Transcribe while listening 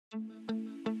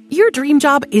Your dream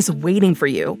job is waiting for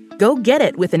you. Go get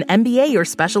it with an MBA or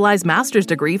specialized master's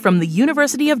degree from the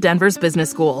University of Denver's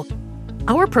Business School.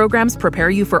 Our programs prepare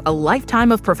you for a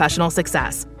lifetime of professional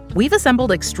success. We've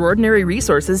assembled extraordinary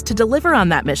resources to deliver on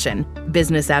that mission.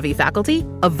 Business-savvy faculty,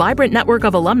 a vibrant network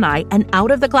of alumni, and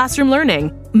out-of-the-classroom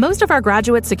learning. Most of our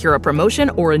graduates secure a promotion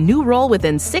or a new role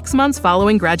within 6 months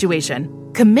following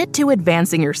graduation. Commit to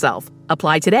advancing yourself.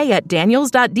 Apply today at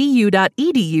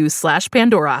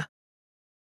daniels.du.edu/Pandora.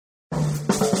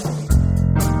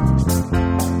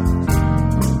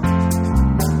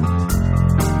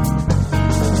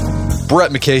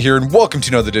 Brett McKay here, and welcome to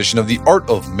another edition of the Art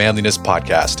of Manliness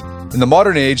podcast. In the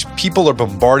modern age, people are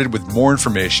bombarded with more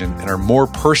information and are more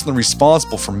personally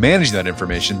responsible for managing that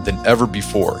information than ever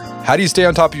before. How do you stay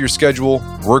on top of your schedule,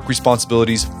 work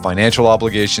responsibilities, financial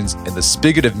obligations, and the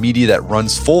spigot of media that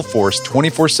runs full force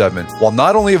 24/7 while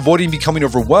not only avoiding becoming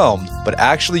overwhelmed, but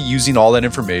actually using all that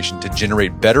information to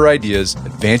generate better ideas,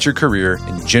 advance your career,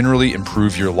 and generally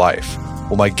improve your life?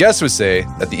 Well, my guest would say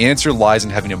that the answer lies in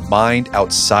having a mind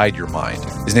outside your mind.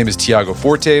 His name is Tiago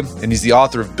Forte, and he's the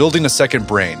author of Building a Second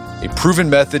Brain, a proven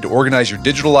method to organize your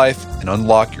digital life and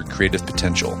unlock your creative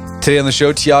potential. Today on the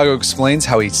show, Tiago explains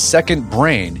how a second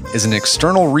brain is an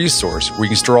external resource where you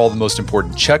can store all the most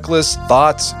important checklists,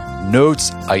 thoughts,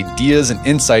 notes, ideas, and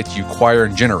insights you acquire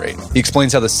and generate. He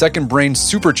explains how the second brain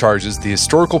supercharges the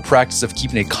historical practice of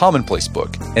keeping a commonplace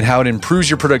book and how it improves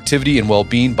your productivity and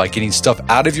well-being by getting stuff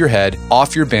out of your head,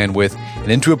 off your bandwidth,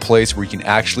 and into a place where you can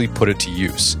actually put it to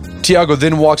use. Tiago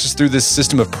then walks us through this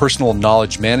system of personal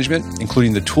knowledge management,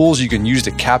 including the tools you can use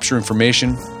to capture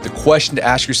information, the question to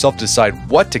ask yourself to decide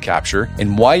what to capture,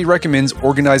 and why he recommends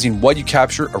organizing what you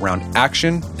capture around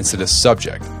action instead of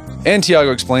subject. And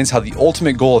Tiago explains how the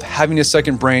ultimate goal of having a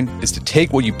second brain is to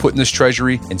take what you put in this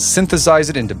treasury and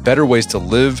synthesize it into better ways to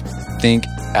live, think,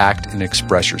 act, and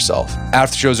express yourself.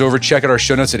 After the show's over, check out our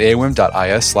show notes at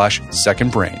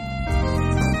aom.is/secondbrain.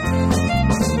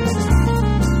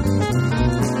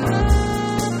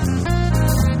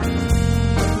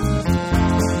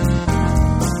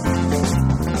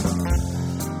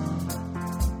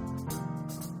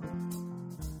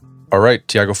 All right,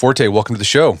 Tiago Forte, welcome to the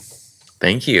show.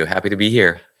 Thank you. Happy to be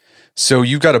here. So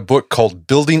you've got a book called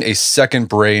Building a Second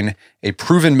Brain, a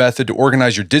proven method to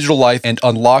organize your digital life and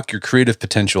unlock your creative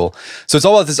potential. So it's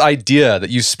all about this idea that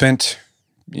you spent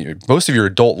most of your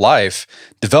adult life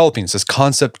developing. It's this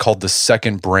concept called the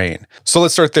second brain. So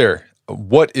let's start there.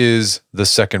 What is the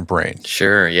second brain?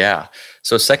 Sure, yeah.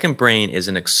 So second brain is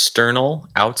an external,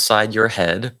 outside your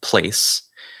head place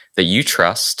that you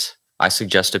trust. I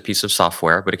suggest a piece of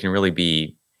software, but it can really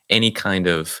be any kind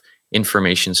of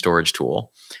information storage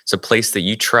tool. It's a place that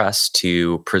you trust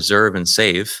to preserve and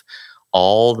save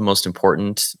all the most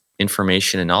important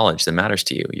information and knowledge that matters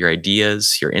to you. Your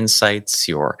ideas, your insights,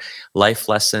 your life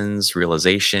lessons,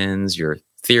 realizations, your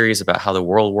theories about how the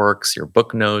world works, your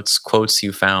book notes, quotes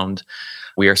you found.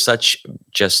 We are such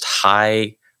just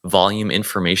high volume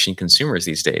information consumers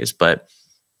these days, but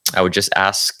I would just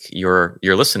ask your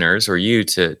listeners or you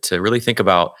to really think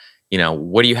about,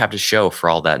 what do you have to show for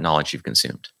all that knowledge you've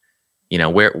consumed?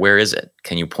 Where is it?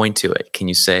 Can you point to it? Can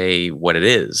you say what it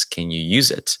is? Can you use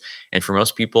it? And for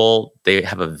most people, they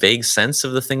have a vague sense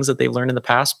of the things that they've learned in the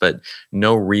past, but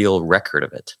no real record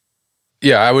of it.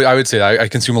 Yeah, I would say I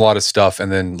consume a lot of stuff,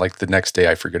 and then like the next day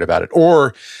I forget about it.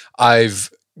 Or I've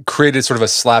created sort of a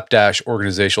slapdash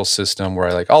organizational system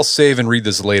where I'll save and read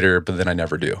this later, but then I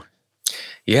never do.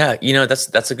 Yeah,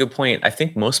 that's a good point. I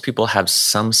think most people have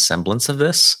some semblance of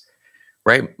this.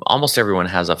 Right? Almost everyone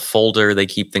has a folder. They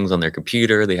keep things on their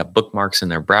computer. They have bookmarks in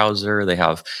their browser. They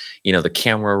have, the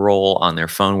camera roll on their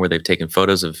phone where they've taken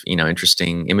photos of,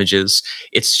 interesting images.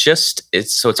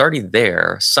 So it's already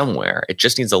there somewhere. It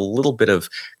just needs a little bit of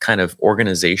kind of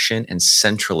organization and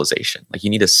centralization. Like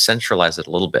you need to centralize it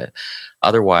a little bit.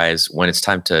 Otherwise, when it's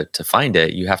time to find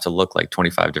it, you have to look like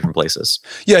 25 different places.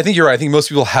 Yeah, I think you're right. I think most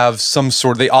people have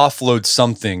they offload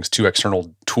some things to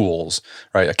external tools,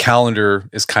 right? A calendar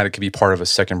can be part of a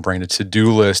second brain. A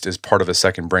to-do list is part of a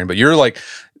second brain. But you're like,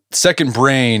 second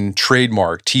brain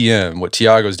trademark, TM, what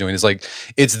Tiago's doing is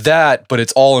it's that, but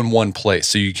it's all in one place.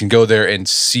 So you can go there and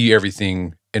see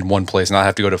everything in one place and not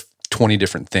have to go to 20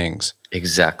 different things.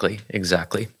 Exactly.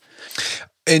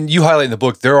 And you highlight in the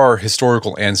book, there are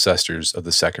historical ancestors of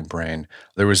the second brain.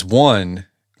 There was one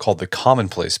called the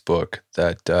Commonplace book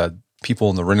that people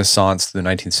in the Renaissance, the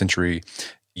 19th century,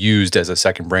 used as a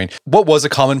second brain. What was a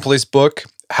Commonplace book?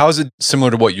 How is it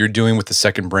similar to what you're doing with the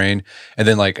second brain? And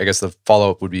then I guess the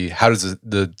follow-up would be, how does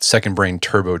the second brain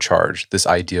turbocharge this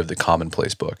idea of the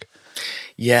Commonplace book?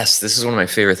 Yes, this is one of my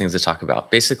favorite things to talk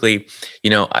about. Basically,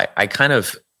 I kind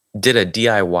of did a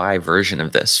DIY version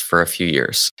of this for a few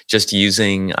years, just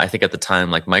using, I think at the time,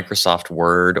 like Microsoft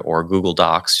Word or Google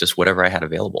Docs, just whatever I had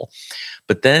available.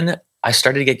 But then I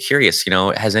started to get curious,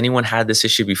 has anyone had this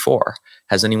issue before?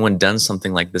 Has anyone done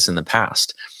something like this in the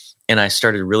past? And I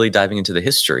started really diving into the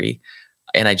history,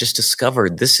 and I just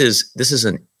discovered this is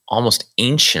an almost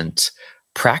ancient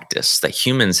practice that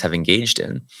humans have engaged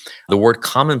in. The word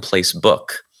commonplace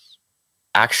book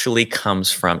actually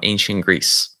comes from ancient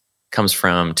Greece, comes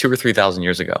from 2,000 or 3,000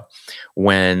 years ago,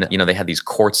 when they had these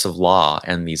courts of law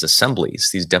and these assemblies,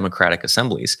 these democratic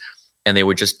assemblies, and they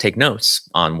would just take notes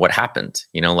on what happened,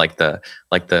 like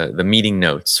the meeting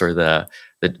notes or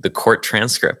the court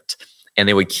transcript, and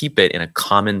they would keep it in a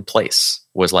common place,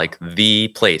 was like the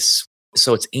place.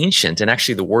 So it's ancient, and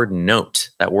actually the word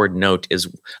note, that word note,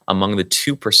 is among the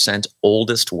 2%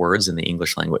 oldest words in the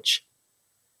English language.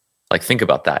 Like, think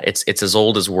about that. It's as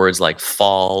old as words like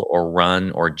fall or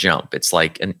run or jump. It's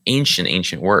like an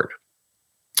ancient word.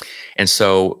 And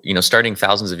so, starting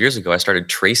thousands of years ago, I started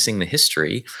tracing the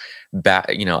history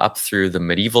back, up through the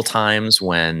medieval times,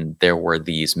 when there were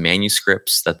these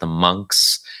manuscripts that the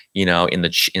monks,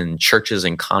 in churches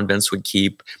and convents would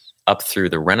keep, up through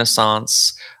the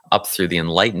Renaissance, up through the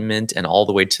Enlightenment, and all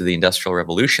the way to the Industrial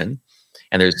Revolution.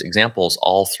 And there's examples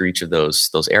all through each of those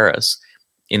eras.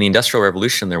 In the Industrial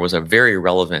Revolution, there was a very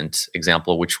relevant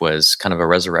example, which was kind of a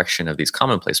resurrection of these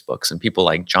commonplace books. And people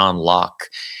like John Locke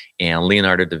and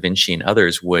Leonardo da Vinci and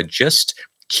others would just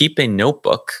keep a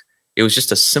notebook. It was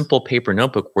just a simple paper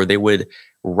notebook where they would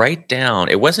write down.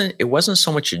 It wasn't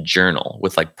so much a journal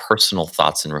with like personal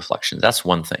thoughts and reflections. That's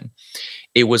one thing.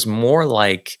 It was more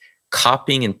like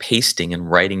copying and pasting and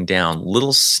writing down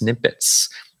little snippets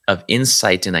of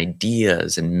insight and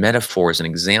ideas and metaphors and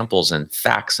examples and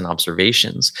facts and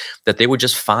observations that they would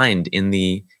just find in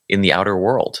the outer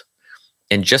world.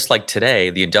 And just like today,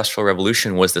 the Industrial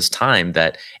Revolution was this time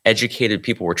that educated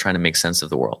people were trying to make sense of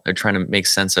the world. They're trying to make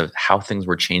sense of how things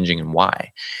were changing and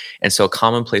why. And so a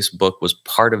commonplace book was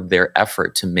part of their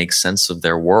effort to make sense of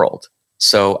their world.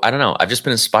 So I don't know, I've just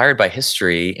been inspired by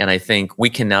history, and I think we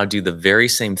can now do the very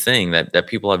same thing that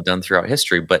people have done throughout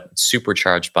history, but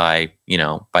supercharged by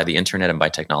the internet and by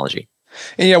technology.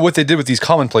 And yeah, what they did with these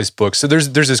commonplace books, so there's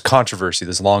this controversy,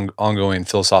 this long ongoing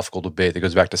philosophical debate that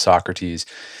goes back to Socrates,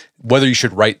 whether you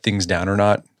should write things down or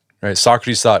not, right?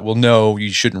 Socrates thought, well, no,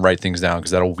 you shouldn't write things down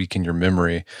because that'll weaken your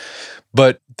memory.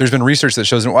 But there's been research that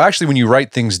shows, well, actually, when you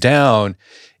write things down,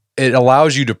 it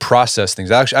allows you to process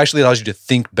things. It actually allows you to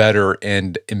think better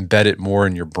and embed it more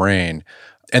in your brain.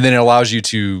 And then it allows you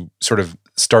to sort of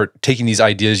start taking these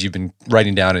ideas you've been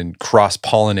writing down and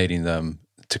cross-pollinating them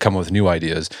to come up with new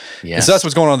ideas. Yes. And so that's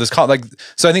what's going on in this.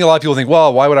 So I think a lot of people think,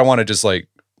 well, why would I want to just like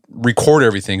record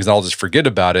everything because I'll just forget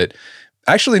about it?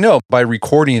 Actually, no. By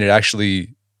recording, it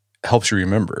actually helps you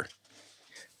remember.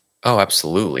 Oh,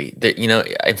 absolutely.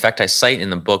 In fact, I cite in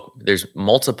the book, there's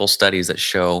multiple studies that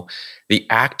show the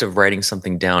act of writing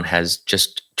something down has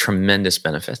just tremendous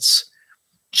benefits.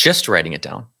 Just writing it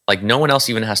down. Like, no one else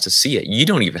even has to see it. You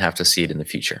don't even have to see it in the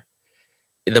future.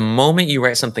 The moment you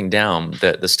write something down,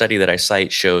 the study that I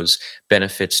cite shows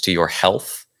benefits to your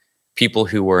health. People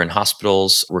who were in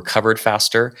hospitals recovered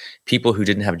faster. People who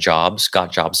didn't have jobs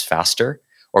got jobs faster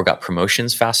or got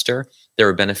promotions faster. There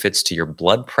are benefits to your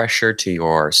blood pressure, to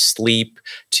your sleep,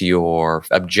 to your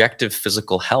objective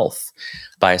physical health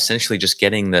by essentially just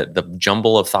getting the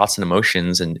jumble of thoughts and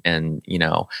emotions and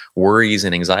worries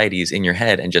and anxieties in your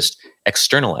head and just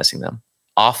externalizing them,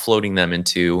 offloading them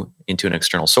into an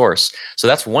external source. So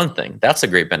that's one thing. That's a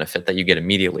great benefit that you get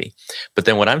immediately. But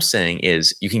then what I'm saying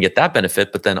is you can get that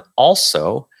benefit, but then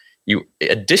also you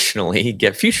additionally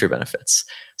get future benefits,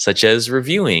 such as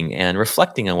reviewing and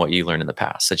reflecting on what you learned in the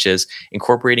past, such as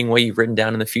incorporating what you've written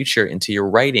down in the future into your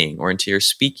writing or into your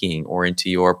speaking or into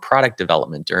your product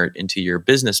development or into your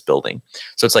business building.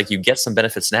 So it's like you get some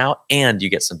benefits now and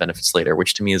you get some benefits later,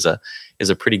 which to me is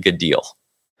a pretty good deal.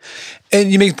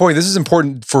 And you make the point, this is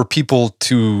important for people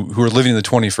who are living in the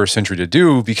 21st century to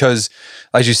do because,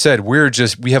 as you said,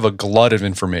 we have a glut of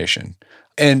information.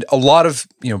 And a lot of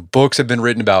books have been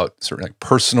written about sort of like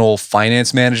personal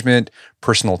finance management,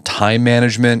 personal time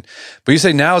management. But you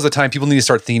say now is the time people need to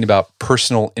start thinking about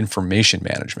personal information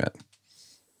management.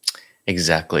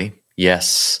 Exactly.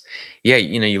 Yes. Yeah.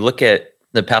 You look at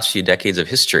the past few decades of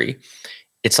history,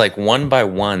 it's like one by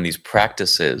one, these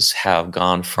practices have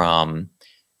gone from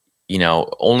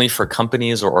only for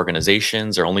companies or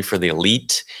organizations or only for the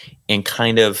elite and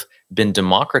kind of been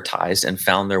democratized and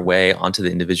found their way onto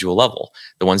the individual level.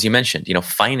 The ones you mentioned,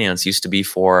 finance used to be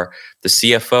for the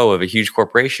CFO of a huge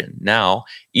corporation. Now,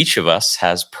 each of us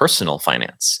has personal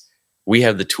finance. We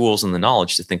have the tools and the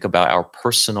knowledge to think about our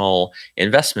personal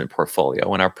investment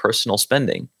portfolio and our personal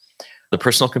spending. The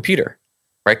personal computer,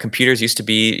 right? Computers used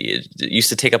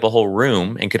to take up a whole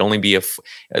room and could only be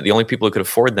the only people who could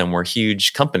afford them were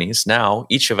huge companies. Now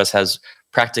each of us has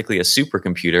practically a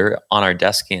supercomputer on our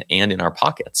desk and in our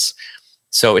pockets.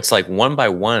 So it's like one by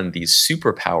one, these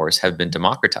superpowers have been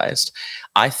democratized.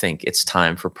 I think it's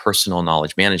time for personal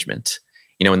knowledge management.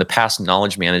 In the past,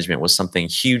 knowledge management was something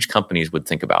huge companies would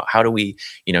think about. How do we,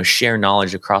 share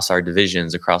knowledge across our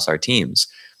divisions, across our teams?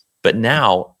 But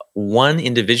now one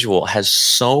individual has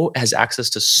access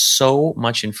to so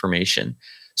much information,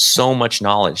 so much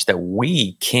knowledge that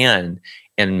we can,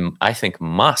 and I think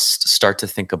must, start to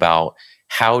think about,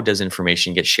 how does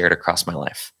information get shared across my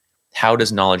life? How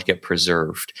does knowledge get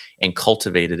preserved and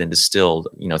cultivated and distilled,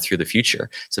 through the future?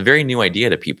 It's a very new idea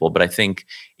to people, but I think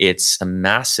it's a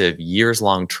massive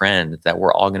years-long trend that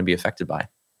we're all going to be affected by.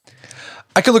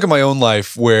 I can look at my own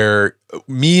life where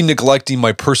me neglecting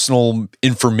my personal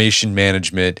information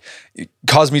management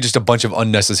caused me just a bunch of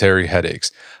unnecessary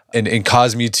headaches and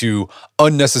caused me to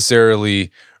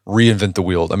unnecessarily reinvent the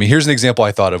wheel. I mean, here's an example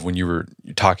I thought of when you were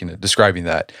describing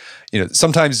that.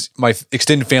 Sometimes my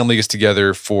extended family gets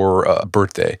together for a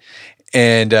birthday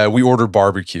and we order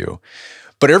barbecue.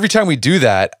 But every time we do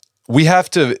that, we have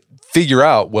to figure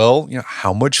out,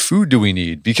 how much food do we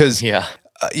need? Because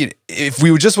if we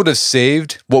would have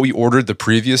saved what we ordered the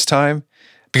previous time,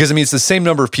 because it's the same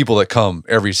number of people that come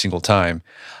every single time,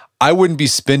 I wouldn't be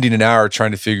spending an hour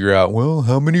trying to figure out,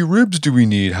 how many ribs do we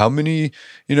need? How many,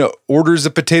 orders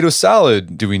of potato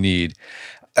salad do we need?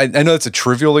 I know it's a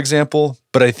trivial example,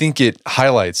 but I think it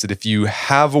highlights that if you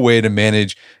have a way to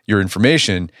manage your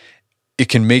information, it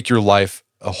can make your life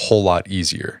a whole lot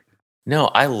easier. No,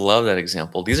 I love that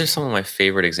example. These are some of my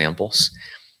favorite examples.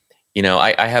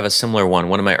 I have a similar one.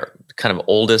 One of my kind of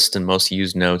oldest and most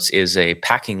used notes is a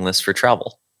packing list for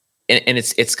travel. And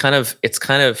it's kind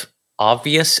of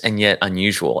obvious and yet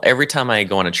unusual. Every time I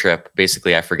go on a trip,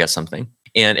 basically I forget something.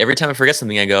 And every time I forget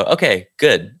something, I go, okay,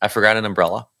 good. I forgot an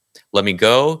umbrella. Let me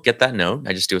go get that note.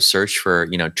 I just do a search for,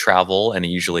 travel, and it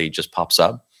usually just pops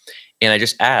up. And I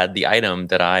just add the item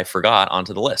that I forgot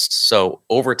onto the list. So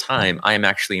over time, I am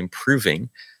actually improving.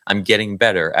 I'm getting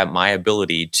better at my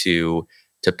ability to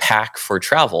pack for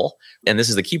travel. And this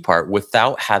is the key part,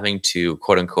 without having to,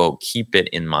 quote unquote, keep it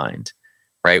in mind,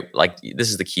 right? Like, this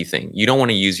is the key thing. You don't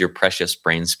want to use your precious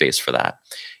brain space for that.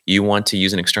 You want to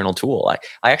use an external tool.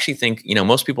 I actually think,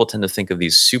 most people tend to think of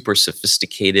these super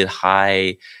sophisticated,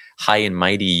 high and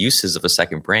mighty uses of a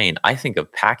second brain. I think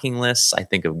of packing lists. I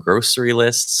think of grocery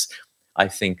lists. I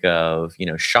think of,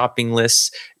 shopping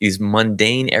lists, these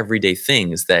mundane everyday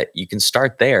things that you can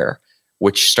start there,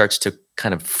 which starts to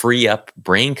kind of free up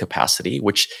brain capacity,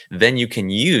 which then you can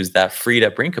use that freed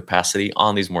up brain capacity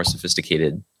on these more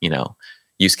sophisticated,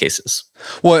 use cases.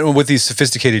 Well, with these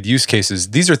sophisticated use cases,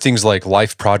 these are things like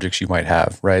life projects you might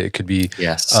have, right? It could be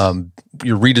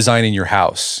you're redesigning your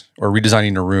house or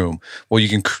redesigning a room. Well, you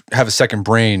can have a second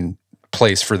brain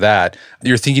place for that.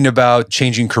 You're thinking about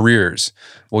changing careers.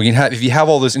 Well, if you have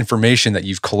all this information that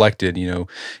you've collected,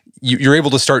 you're able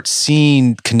to start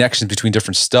seeing connections between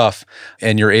different stuff,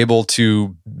 and you're able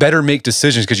to better make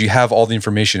decisions because you have all the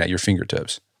information at your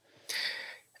fingertips.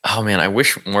 Oh man, I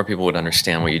wish more people would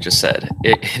understand what you just said.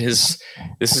 This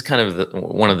is kind of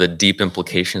one of the deep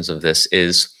implications of this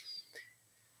is,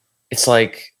 it's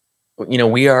like,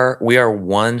 we are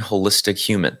one holistic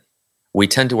human. We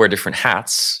tend to wear different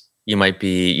hats. You might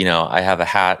be, I have a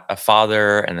hat, a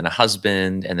father, and then a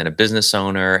husband, and then a business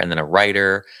owner, and then a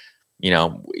writer.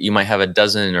 You might have a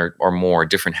dozen or more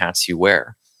different hats you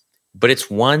wear. But it's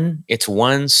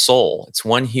one soul, it's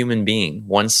one human being,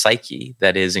 one psyche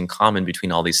that is in common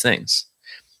between all these things.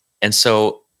 And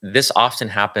so this often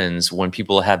happens when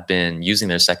people have been using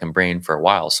their second brain for a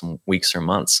while, some weeks or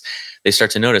months. They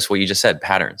start to notice what you just said,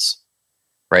 patterns,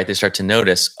 right? They start to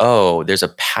notice, there's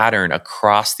a pattern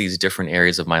across these different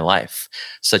areas of my life,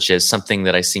 such as something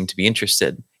that I seem to be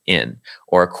interested in,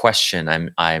 or a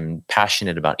question I'm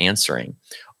passionate about answering,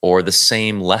 or the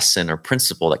same lesson or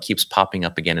principle that keeps popping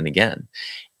up again and again.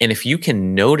 And if you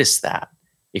can notice that,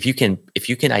 if you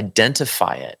can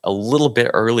identify it a little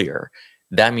bit earlier,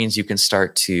 that means you can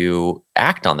start to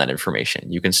act on that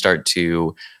information. You can start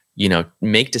to,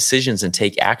 make decisions and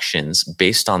take actions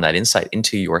based on that insight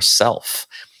into yourself,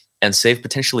 and save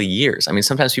potentially years. I mean,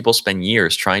 sometimes people spend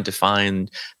years trying to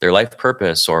find their life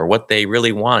purpose or what they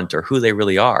really want or who they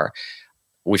really are,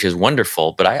 which is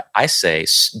wonderful. But I say,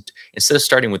 instead of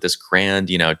starting with this grand,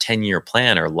 10-year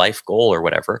plan or life goal or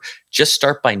whatever, just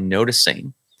start by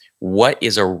noticing what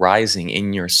is arising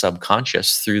in your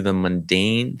subconscious through the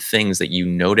mundane things that you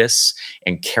notice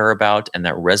and care about and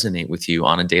that resonate with you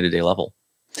on a day-to-day level.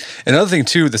 Another thing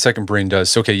too, the second brain does.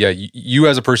 So, okay, yeah, you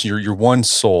as a person, you're one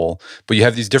soul, but you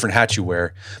have these different hats you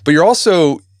wear. But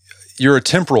you're a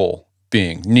temporal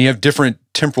being, and you have different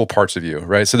temporal parts of you,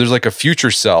 right? So there's like a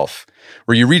future self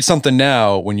where you read something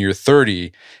now when you're 30,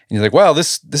 and you're like, wow,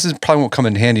 this is probably won't come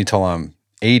in handy till I'm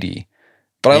 80.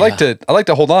 But I like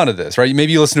to hold on to this, right?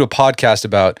 Maybe you listen to a podcast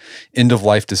about end of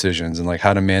life decisions and like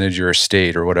how to manage your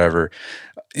estate or whatever.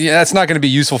 Yeah, that's not going to be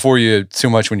useful for you too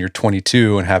much when you're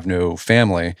 22 and have no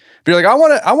family. But you're like, I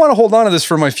want to hold on to this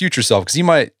for my future self because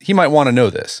he might want to know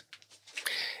this.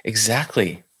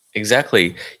 Exactly.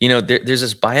 You know, there's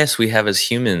this bias we have as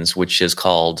humans, which is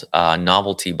called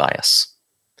novelty bias,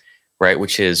 right?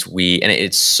 Which is and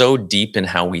it's so deep in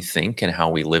how we think and how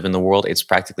we live in the world, it's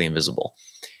practically invisible.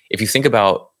 If you think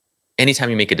about anytime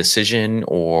you make a decision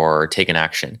or take an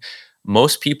action,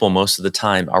 most people, most of the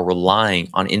time, are relying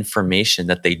on information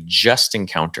that they just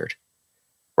encountered,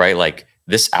 right? Like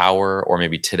this hour, or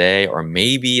maybe today, or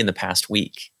maybe in the past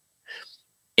week.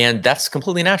 And that's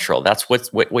completely natural. That's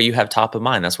what you have top of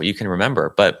mind. That's what you can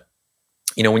remember. But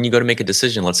you know, when you go to make a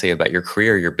decision, let's say about your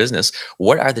career, your business,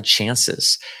 what are the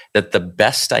chances that the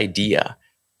best idea,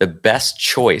 the best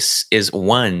choice is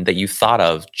one that you thought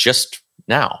of just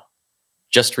now,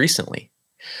 just recently?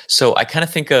 So I kind of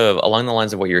think of, along the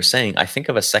lines of what you're saying, I think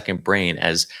of a second brain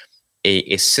as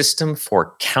a system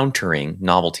for countering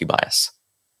novelty bias,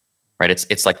 right?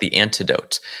 It's like the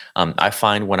antidote. I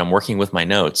find when I'm working with my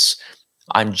notes,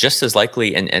 I'm just as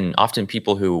likely, and often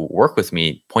people who work with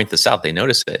me point this out, they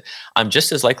notice it, I'm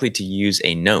just as likely to use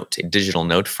a digital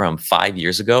note from 5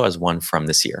 years ago as one from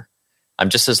this year. I'm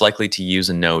just as likely to use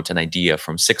an idea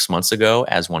from 6 months ago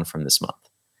as one from this month,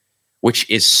 which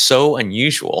is so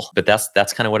unusual, but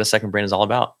that's kind of what a second brain is all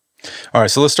about. All right,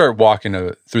 so let's start walking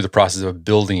through the process of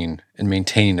building and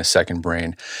maintaining a second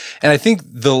brain. And I think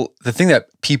the thing that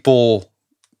people,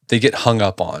 they get hung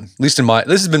up on, at least this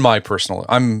has been my personal,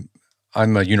 I'm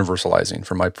universalizing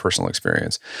from my personal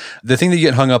experience. The thing that you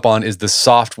get hung up on is the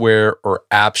software or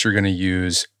apps you're going to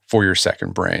use for your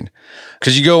second brain.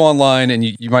 Because you go online and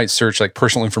you might search like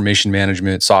personal information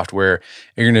management software, and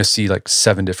you're going to see like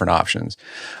 7 different options.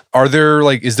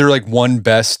 Is there one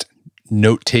best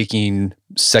note-taking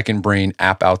second brain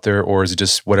app out there, or is it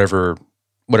just whatever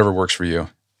works for you?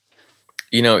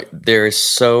 You know, there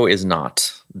is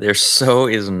not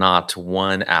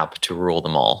one app to rule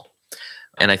them all.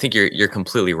 And I think you're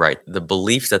completely right. The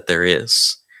belief that there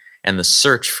is and the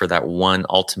search for that one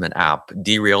ultimate app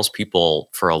derails people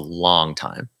for a long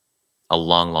time, a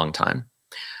long, long time.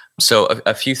 So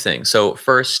a few things. So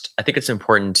first, I think it's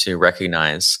important to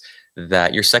recognize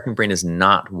that your second brain is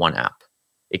not one app.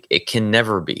 It can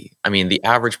never be. I mean, the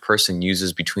average person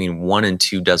uses between 1 and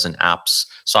 2 dozen apps,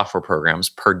 software programs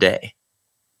per day.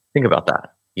 Think about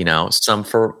that. You know, some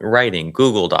for writing,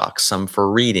 Google Docs, some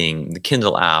for reading, the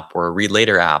Kindle app or a Read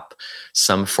Later app,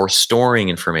 some for storing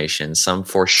information, some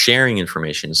for sharing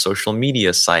information, social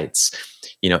media sites,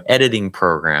 you know, editing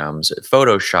programs,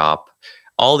 Photoshop,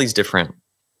 all these different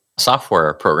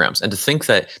software programs. And to think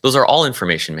that those are all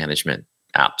information management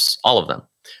apps, all of them.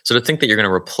 So to think that you're going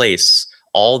to replace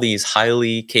all these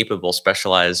highly capable,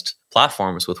 specialized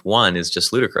platforms with one is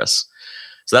just ludicrous.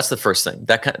 So that's the first thing.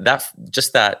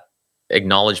 That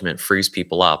acknowledgement frees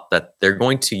people up that they're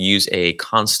going to use a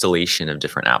constellation of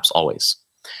different apps always.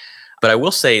 But I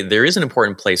will say there is an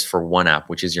important place for one app,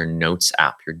 which is your notes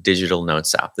app, your digital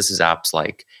notes app. This is apps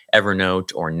like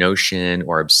Evernote or Notion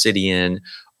or Obsidian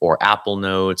or Apple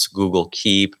Notes, Google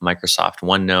Keep, Microsoft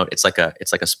OneNote. It's like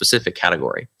a specific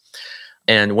category.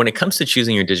 And when it comes to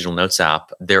choosing your digital notes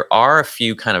app, there are a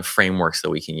few kind of frameworks that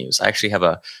we can use. I actually have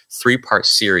a 3-part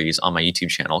series on my YouTube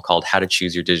channel called How to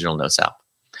Choose Your Digital Notes App.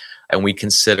 And we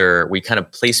kind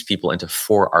of place people into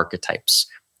 4 archetypes.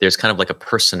 There's kind of like a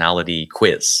personality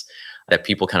quiz that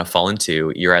people kind of fall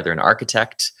into. You're either an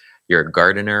architect, you're a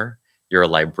gardener, you're a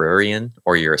librarian,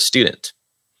 or you're a student.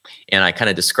 And I kind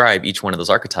of describe each one of those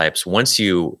archetypes. Once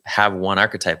you have one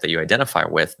archetype that you identify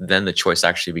with, then the choice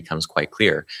actually becomes quite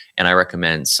clear. And I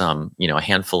recommend a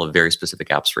handful of very specific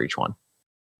apps for each one.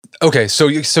 Okay, so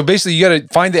basically you got to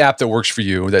find the app that works for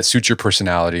you, that suits your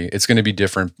personality. It's going to be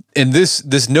different. And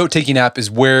this note-taking app is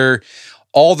where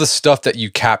all the stuff that you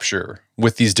capture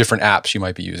with these different apps you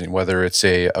might be using, whether it's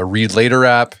a Read Later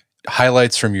app,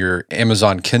 highlights from your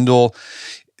Amazon Kindle.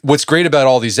 What's great about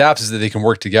all these apps is that they can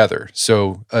work together.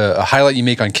 So a highlight you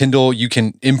make on Kindle, you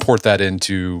can import that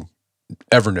into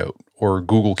Evernote or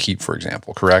Google Keep, for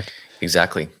example, correct?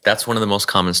 Exactly. That's one of the most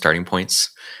common starting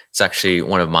points. It's actually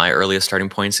one of my earliest starting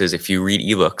points is if you read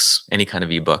ebooks, any kind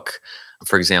of ebook,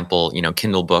 for example,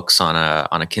 Kindle books on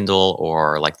a Kindle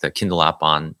or like the Kindle app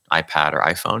on iPad or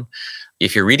iPhone.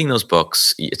 If you're reading those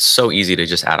books, it's so easy to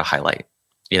just add a highlight.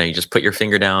 You just put your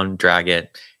finger down, drag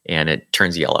it, and it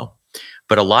turns yellow.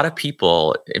 But a lot of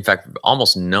people, in fact,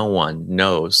 almost no one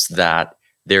knows that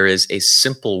there is a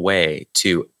simple way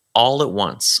to all at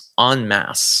once, en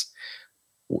masse,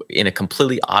 in a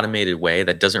completely automated way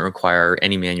that doesn't require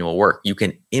any manual work. You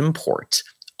can import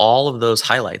all of those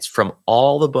highlights from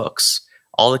all the books,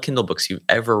 all the Kindle books you've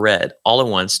ever read, all at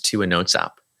once to a Notes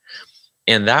app.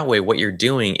 And that way, what you're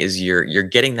doing is you're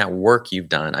getting that work you've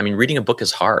done. I mean, reading a book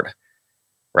is hard,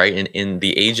 right? In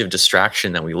the age of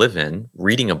distraction that we live in,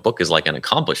 reading a book is like an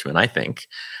accomplishment, I think.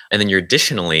 And then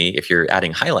additionally, if you're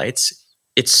adding highlights,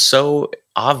 it's so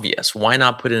obvious. Why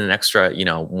not put in an extra,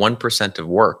 1% of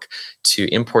work to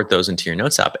import those into your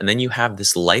Notes app? And then you have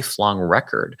this lifelong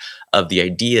record of the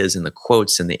ideas and the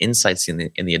quotes and the insights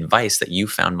and the advice that you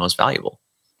found most valuable.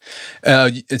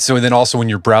 So then also when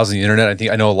you're browsing the internet,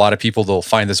 I know a lot of people, they'll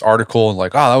find this article and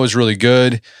like, oh, that was really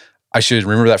good. I should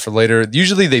remember that for later.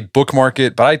 Usually they bookmark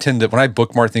it, but I tend to, when I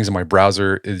bookmark things in my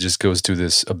browser, it just goes to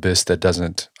this abyss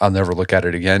that I'll never look at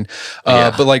it again.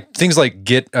 But like things like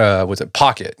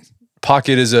Pocket.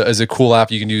 Pocket is a cool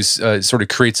app you can use. It sort of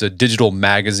creates a digital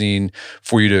magazine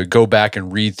for you to go back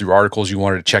and read through articles you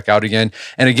wanted to check out again.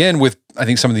 And again, with I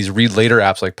think some of these read later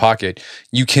apps like Pocket,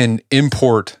 you can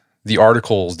import the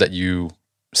articles that you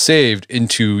saved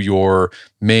into your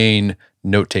main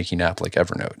note-taking app like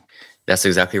Evernote. That's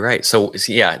exactly right. So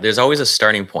yeah, there's always a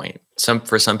starting point.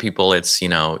 For some people, it's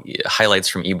highlights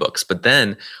from ebooks. But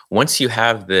then once you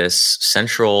have this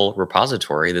central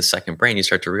repository, this second brain, you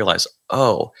start to realize,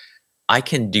 oh, I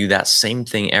can do that same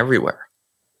thing everywhere.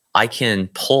 I can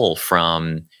pull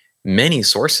from many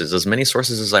sources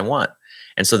as I want.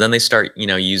 And so then they start,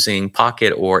 using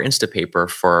Pocket or Instapaper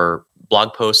for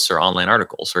blog posts or online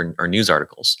articles or news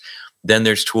articles. Then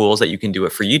there's tools that you can do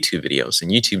it for YouTube videos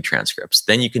and YouTube transcripts.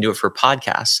 Then you can do it for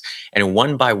podcasts. And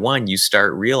one by one, you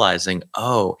start realizing,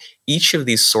 oh, each of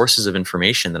these sources of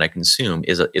information that I consume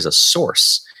is a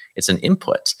source. It's an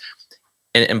input.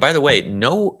 And by the way,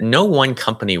 no one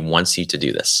company wants you to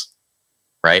do this,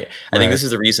 right? I think this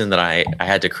is the reason that I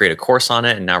had to create a course on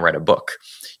it and now write a book.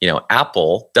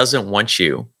 Apple doesn't want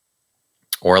you,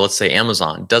 or let's say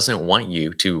Amazon doesn't want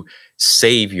you to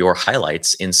save your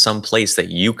highlights in some place that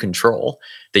you control,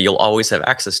 that you'll always have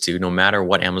access to no matter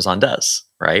what Amazon does,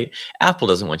 right? Apple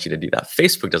doesn't want you to do that.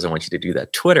 Facebook doesn't want you to do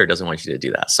that. Twitter doesn't want you to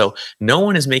do that. So no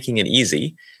one is making it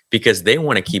easy because they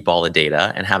want to keep all the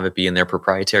data and have it be in their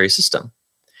proprietary system.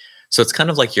 So it's kind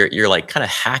of like you're like kind of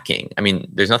hacking. I mean,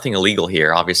 there's nothing illegal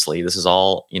here. Obviously, this is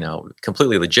all,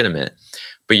 completely legitimate.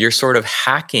 But you're sort of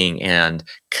hacking and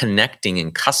connecting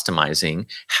and customizing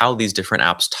how these different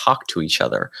apps talk to each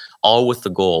other, all with the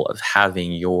goal of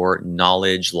having your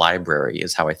knowledge library,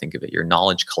 is how I think of it, your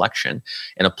knowledge collection,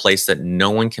 in a place that no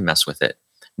one can mess with it.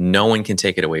 No one can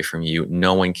take it away from you.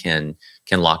 No one can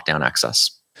lock down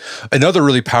access. Another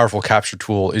really powerful capture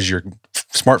tool is your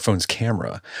smartphone's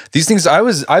camera. These things, I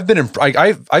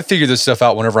figure this stuff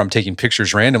out whenever I'm taking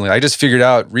pictures randomly. I just figured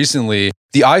out recently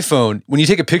the iPhone, when you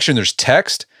take a picture and there's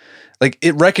text, like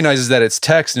it recognizes that it's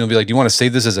text and it'll be like, do you want to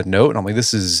save this as a note? And I'm like,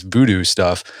 this is voodoo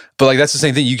stuff. But like, that's the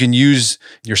same thing. You can use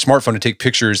your smartphone to take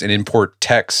pictures and import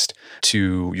text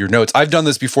to your notes. I've done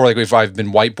this before. Like if I've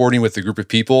been whiteboarding with a group of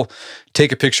people,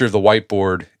 take a picture of the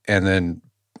whiteboard and then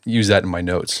use that in my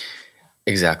notes.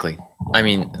 Exactly. I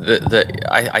mean,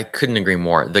 I couldn't agree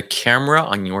more. The camera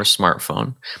on your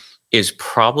smartphone is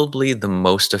probably the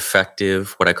most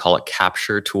effective, what I call a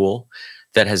capture tool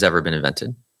that has ever been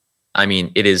invented. I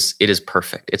mean, it is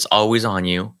perfect. It's always on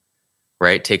you,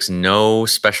 right? It takes no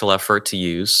special effort to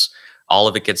use. All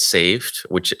of it gets saved,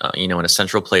 which, in a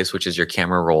central place, which is your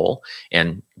camera roll,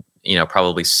 and,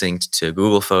 probably synced to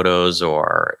Google Photos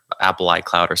or Apple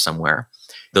iCloud or somewhere.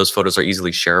 Those photos are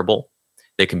easily shareable.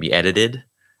 They can be edited.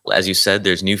 As you said,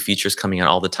 there's new features coming out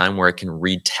all the time where it can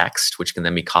read text, which can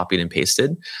then be copied and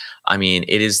pasted. I mean,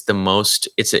 it is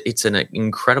it's an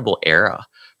incredible era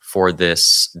for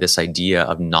this idea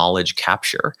of knowledge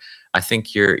capture. I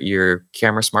think your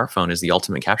camera smartphone is the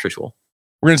ultimate capture tool.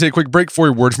 We're going to take a quick break for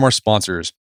a word from our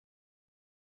sponsors.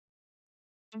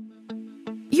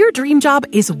 Your dream job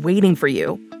is waiting for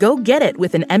you. Go get it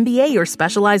with an MBA or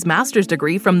specialized master's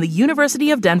degree from the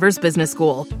University of Denver's Business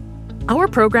School. Our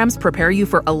programs prepare you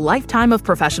for a lifetime of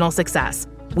professional success.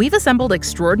 We've assembled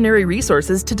extraordinary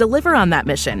resources to deliver on that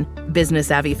mission.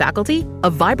 Business-savvy faculty, a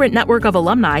vibrant network of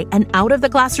alumni, and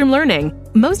out-of-the-classroom learning.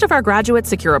 Most of our graduates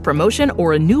secure a promotion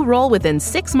or a new role within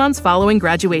 6 months following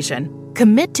graduation.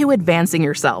 Commit to advancing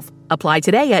yourself. Apply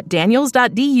today at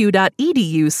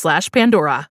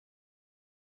daniels.du.edu/Pandora.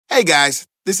 Hey guys,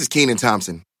 this is Keenan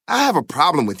Thompson. I have a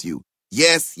problem with you.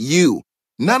 Yes, you.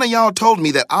 None of y'all told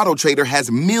me that AutoTrader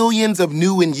has millions of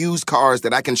new and used cars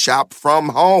that I can shop from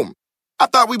home. I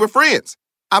thought we were friends.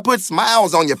 I put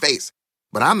smiles on your face,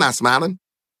 but I'm not smiling.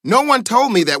 No one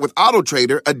told me that with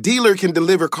AutoTrader, a dealer can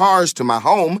deliver cars to my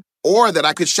home or that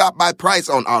I could shop by price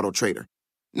on AutoTrader.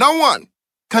 No one.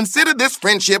 Consider this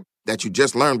friendship that you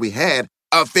just learned we had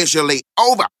officially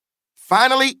over.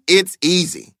 Finally, it's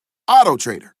easy.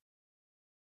 AutoTrader.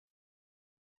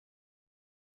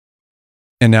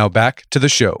 And now back to the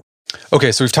show.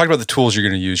 Okay, so we've talked about the tools you're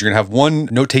going to use. You're going to have one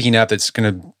note-taking app that's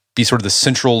going to be sort of the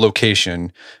central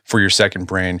location for your second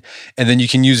brain. And then you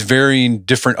can use varying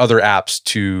different other apps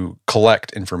to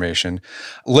collect information.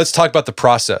 Let's talk about the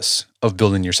process of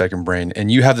building your second brain. And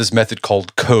you have this method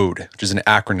called CODE, which is an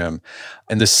acronym.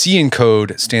 And the C in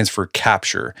CODE stands for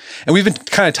capture. And we've been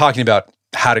kind of talking about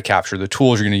how to capture, the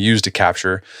tools you're going to use to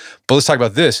capture. But let's talk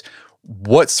about this.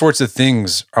 What sorts of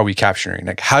things are we capturing?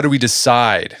 Like, how do we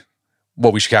decide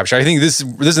what we should capture? I think this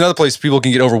is another place people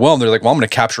can get overwhelmed. They're like, well, I'm going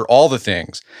to capture all the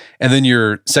things. And then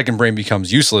your second brain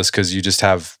becomes useless because you just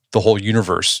have the whole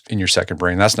universe in your second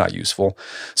brain. That's not useful.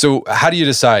 So how do you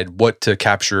decide what to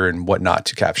capture and what not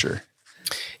to capture?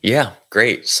 Yeah,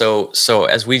 great. So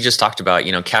as we just talked about,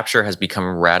 capture has become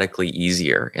radically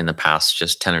easier in the past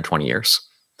just 10 or 20 years.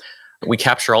 We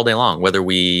capture all day long, whether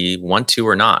we want to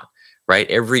or not, right?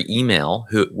 Every email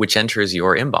which enters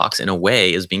your inbox in a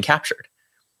way is being captured.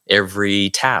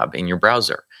 Every tab in your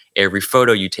browser, every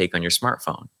photo you take on your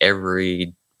smartphone,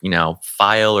 every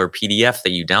file or PDF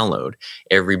that you download,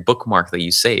 every bookmark that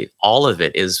you save, all of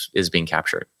it is being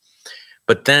captured.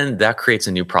 But then that creates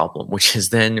a new problem, which is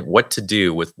then what to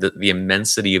do with the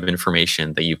immensity of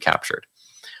information that you've captured.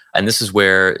 And this is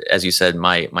where, as you said,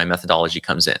 my methodology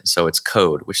comes in. So it's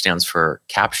CODE, which stands for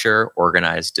capture,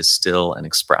 organize, distill, and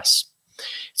express.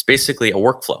 It's basically a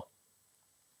workflow.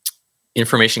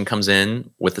 Information comes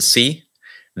in with a C,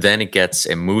 then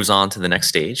it moves on to the next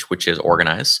stage, which is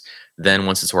organize. Then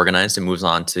once it's organized, it moves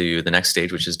on to the next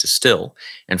stage, which is distill.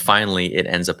 And finally, it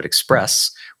ends up at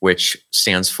express, which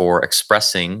stands for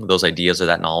expressing those ideas or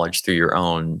that knowledge through your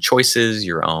own choices,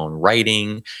 your own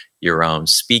writing, your own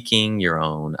speaking, your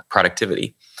own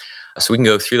productivity. So we can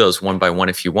go through those one by one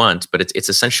if you want, but it's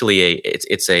essentially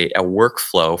a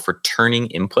workflow for turning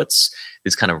inputs,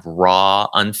 these kind of raw,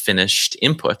 unfinished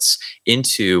inputs,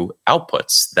 into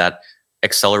outputs that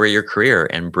accelerate your career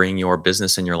and bring your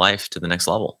business and your life to the next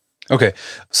level. Okay.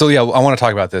 So yeah, I want to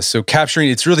talk about this. So capturing,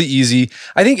 it's really easy.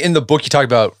 I think in the book you talk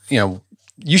about,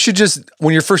 you should just,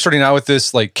 when you're first starting out with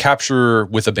this, like capture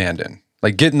with abandon.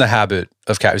 Like get in the habit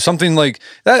of capture. Something like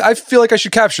that, I feel like I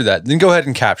should capture that. Then go ahead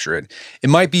and capture it.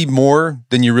 It might be more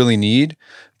than you really need,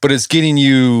 but it's getting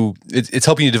you, it's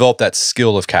helping you develop that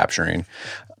skill of capturing.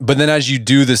 But then as you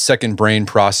do this second brain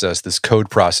process, this CODE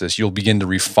process, you'll begin to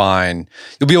refine.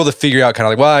 You'll be able to figure out kind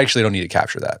of like, well, I actually don't need to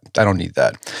capture that. I don't need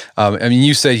that.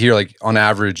 You say here, like on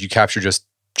average, you capture just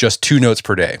 2 notes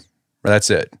per day. That's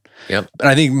it. Yep. And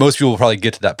I think most people will probably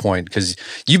get to that point because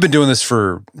you've been doing this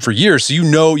for years. So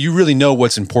you really know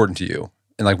what's important to you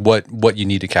and like what you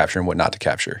need to capture and what not to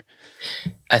capture.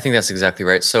 I think that's exactly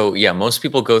right. So yeah, most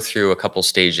people go through a couple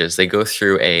stages. They go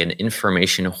through an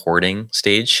information hoarding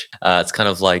stage. It's kind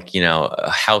of like,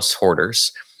 house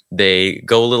hoarders. They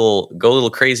go a little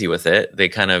crazy with it. They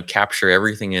kind of capture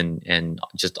everything and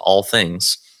just all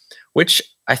things, which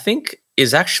I think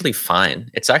is actually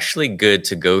fine. It's actually good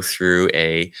to go through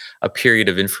a period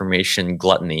of information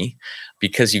gluttony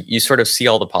because you sort of see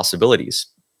all the possibilities.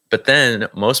 But then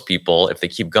most people, if they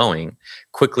keep going,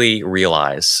 quickly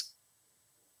realize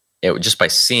just by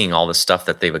seeing all the stuff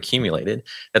that they've accumulated,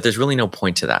 that there's really no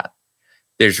point to that.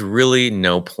 There's really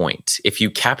no point. If you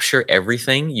capture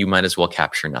everything, you might as well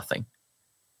capture nothing,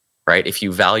 right? If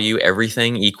you value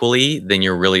everything equally, then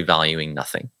you're really valuing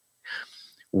nothing.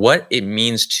 What it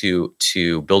means to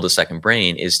build a second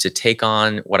brain is to take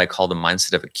on what I call the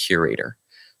mindset of a curator.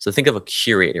 So think of a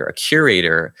curator. A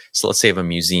curator, so let's say of a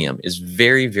museum, is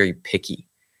very, very picky.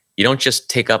 You don't just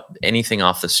take up anything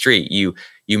off the street. You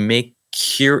make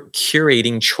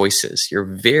curating choices. You're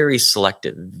very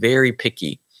selective, very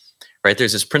picky, right?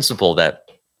 There's this principle that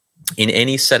in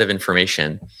any set of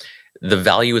information, the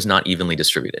value is not evenly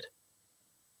distributed,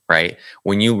 right?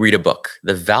 When you read a book,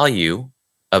 the value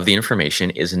of the information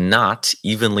is not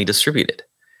evenly distributed.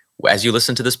 As you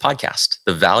listen to this podcast,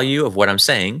 the value of what I'm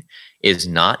saying is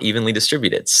not evenly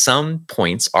distributed. Some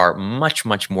points are much,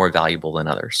 much more valuable than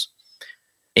others.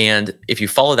 And if you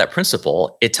follow that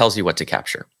principle, it tells you what to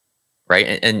capture,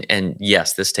 right? And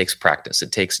yes, this takes practice.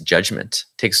 It takes judgment,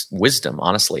 it takes wisdom,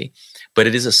 honestly, but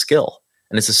it is a skill.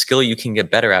 And it's a skill you can get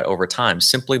better at over time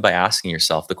simply by asking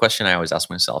yourself. The question I always ask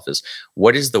myself is,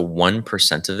 what is the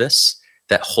 1% of this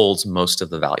that holds most of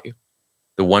the value?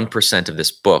 The 1% of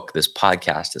this book, this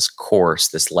podcast, this course,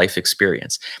 this life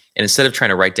experience. And instead of trying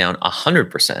to write down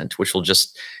 100%, which will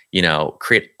just,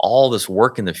 create all this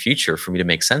work in the future for me to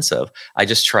make sense of, I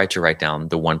just try to write down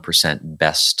the 1%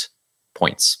 best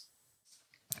points.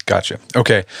 Gotcha.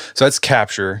 Okay. So that's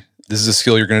capture. This is a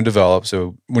skill you're going to develop.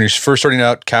 So when you're first starting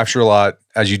out, capture a lot.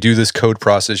 As you do this code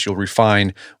process, you'll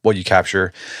refine what you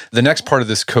capture. The next part of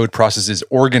this code process is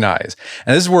organize.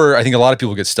 And this is where I think a lot of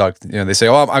people get stuck. They say,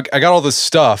 oh, I got all this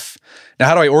stuff. Now,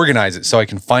 how do I organize it so I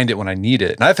can find it when I need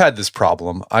it? And I've had this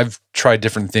problem. I've tried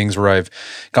different things where I've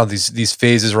got these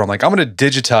phases where I'm like, I'm going to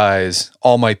digitize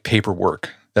all my paperwork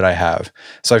that I have.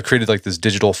 So I've created like this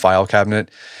digital file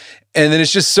cabinet. And then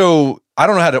it's just so, I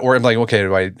don't know how to, or I'm like, okay,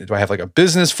 do I have like a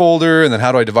business folder? And then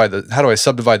how do I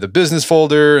subdivide the business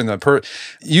folder? And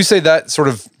you say that sort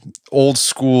of old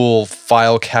school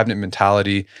file cabinet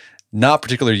mentality, not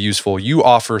particularly useful. You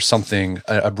offer something,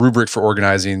 a rubric for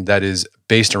organizing that is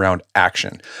based around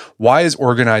action. Why is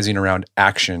organizing around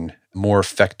action more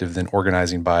effective than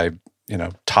organizing by,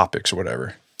 topics or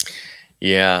whatever?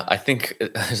 Yeah, I think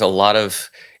there's a lot of,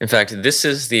 in fact, this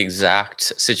is the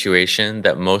exact situation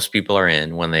that most people are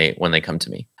in when they come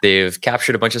to me. They've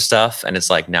captured a bunch of stuff and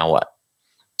it's like, now what?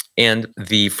 And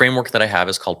the framework that I have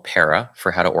is called PARA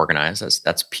for how to organize.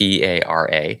 That's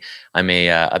PARA. I'm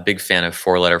a big fan of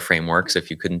 4-letter frameworks, if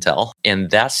you couldn't tell.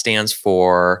 And that stands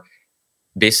for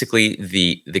basically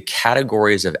the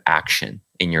categories of action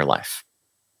in your life.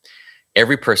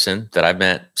 Every person that I've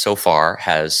met so far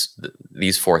has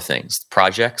these 4 things: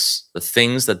 projects, the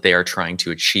things that they are trying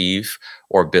to achieve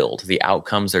or build, the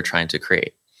outcomes they're trying to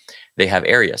create. They have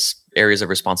areas of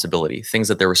responsibility, things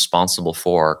that they're responsible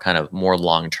for kind of more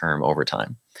long-term over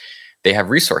time. They have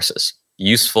resources,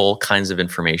 useful kinds of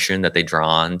information that they draw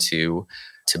on to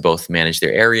both manage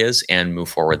their areas and move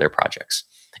forward their projects.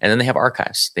 And then they have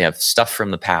archives. They have stuff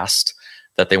from the past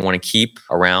that they want to keep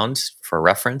around for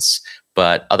reference,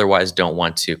 but otherwise don't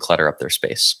want to clutter up their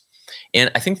space.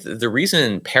 And I think the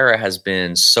reason PARA has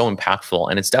been so impactful,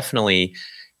 and it's definitely,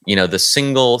 the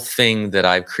single thing that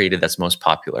I've created that's most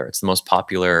popular. It's the most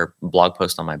popular blog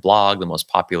post on my blog, the most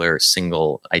popular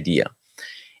single idea,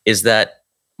 is that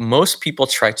most people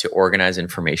try to organize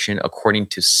information according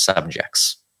to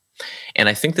subjects. And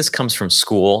I think this comes from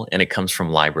school and it comes from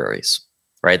libraries.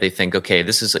 Right? They think, okay,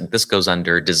 this goes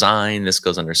under design, this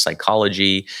goes under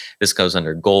psychology, this goes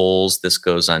under goals, this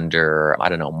goes under,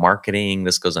 marketing,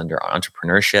 this goes under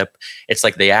entrepreneurship. It's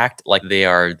like they act like they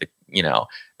are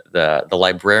the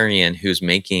librarian who's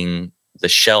making the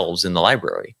shelves in the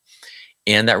library.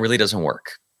 And that really doesn't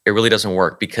work. It really doesn't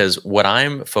work because what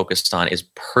I'm focused on is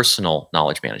personal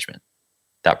knowledge management.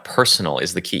 That personal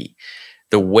is the key.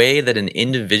 The way that an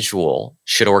individual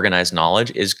should organize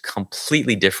knowledge is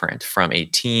completely different from a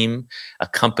team, a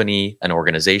company, an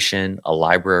organization, a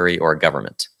library, or a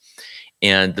government.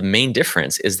 And the main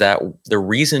difference is that the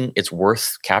reason it's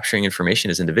worth capturing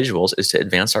information as individuals is to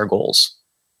advance our goals.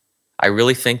 I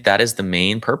really think that is the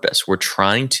main purpose. We're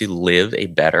trying to live a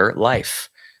better life.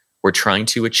 We're trying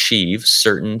to achieve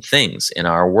certain things in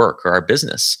our work or our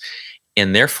business.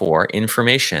 And therefore,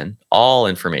 all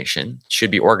information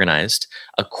should be organized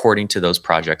according to those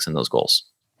projects and those goals.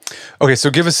 Okay, so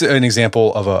give us an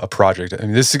example of a project. I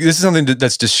mean, this is something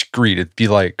that's discrete. It'd be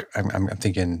like, I'm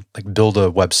thinking like build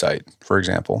a website, for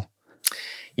example.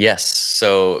 Yes,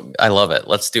 so I love it.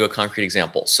 Let's do a concrete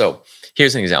example. So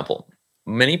here's an example.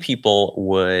 Many people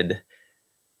would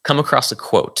come across a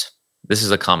quote. This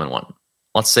is a common one.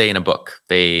 Let's say in a book,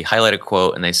 they highlight a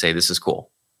quote and they say, this is cool.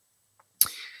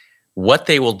 What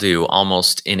they will do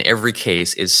almost in every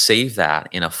case is save that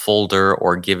in a folder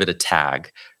or give it a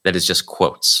tag that is just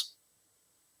quotes,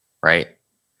 right?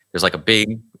 There's like a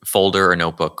big folder or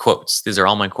notebook, quotes. These are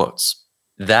all my quotes.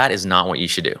 That is not what you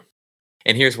should do.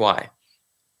 And here's why.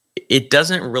 It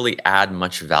doesn't really add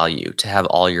much value to have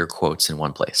all your quotes in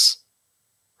one place,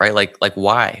 right? Like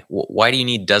why? Why do you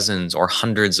need dozens or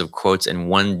hundreds of quotes in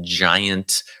one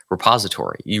giant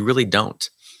repository? You really don't.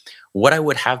 What I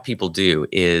would have people do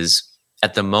is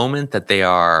at the moment that they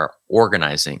are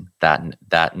organizing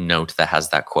that note that has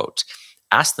that quote,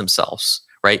 ask themselves,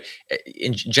 right?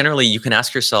 Generally, you can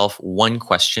ask yourself one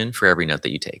question for every note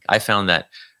that you take. I found that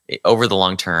over the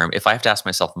long term, if I have to ask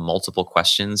myself multiple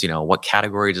questions, what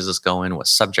category does this go in? What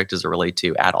subject does it relate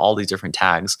to? Add all these different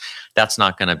tags. That's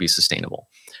not going to be sustainable.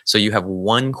 So you have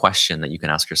one question that you can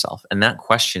ask yourself. And that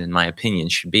question, in my opinion,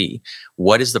 should be,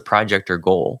 what is the project or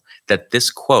goal that this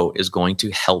quote is going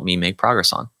to help me make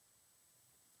progress on?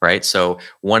 Right? So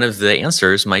one of the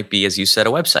answers might be, as you said,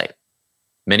 a website.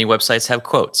 Many websites have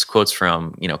quotes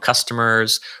from,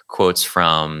 customers, quotes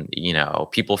from,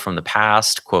 people from the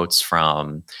past, quotes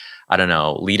from,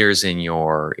 leaders in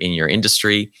your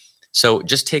industry. So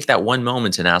just take that one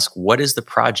moment and ask, what is the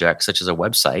project, such as a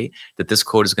website, that this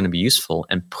quote is going to be useful,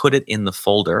 and put it in the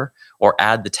folder or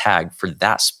add the tag for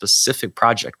that specific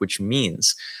project, which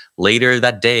means later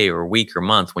that day or week or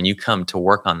month, when you come to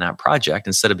work on that project,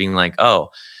 instead of being like, oh,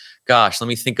 gosh, let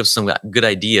me think of some good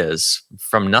ideas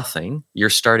from nothing, you're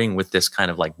starting with this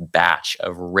kind of like batch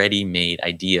of ready-made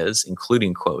ideas,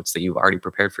 including quotes that you've already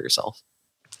prepared for yourself.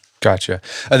 Gotcha.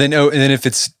 And then if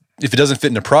it doesn't fit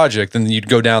in a project, then you'd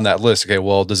go down that list. Okay,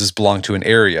 well, does this belong to an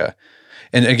area?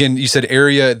 And again, you said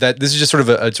area. That this is just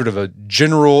sort of a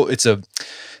general. It's a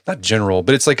not general,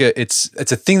 but it's like it's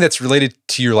a thing that's related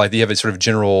to your life that you have a sort of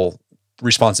general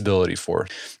responsibility for.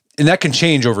 And that can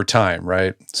change over time,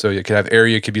 right? So you could have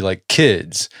area, it could be like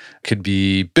kids, it could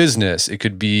be business, it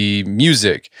could be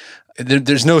music.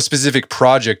 There's no specific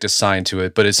project assigned to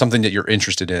it, but it's something that you're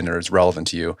interested in or is relevant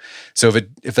to you. So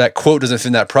if that quote doesn't fit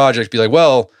in that project, be like,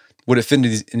 well, would it fit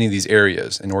into any of these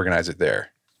areas, and organize it there?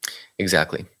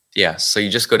 Exactly. Yeah. So you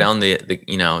just go down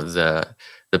the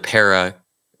para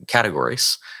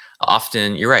categories.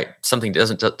 Often, you're right, something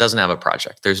doesn't have a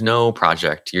project. There's no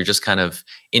project. You're just kind of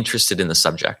interested in the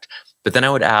subject. But then I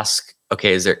would ask,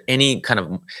 okay, is there any kind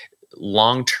of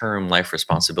long-term life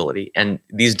responsibility? And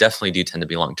these definitely do tend to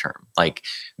be long-term. Like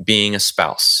being a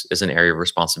spouse is an area of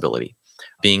responsibility.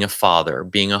 Being a father,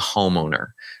 being a homeowner.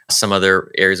 Some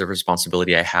other areas of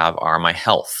responsibility I have are my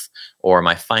health, or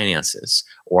my finances,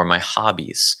 or my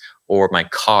hobbies, or my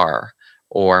car,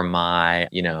 or my,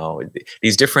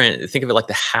 these different, think of it like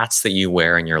the hats that you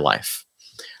wear in your life.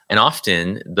 And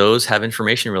often those have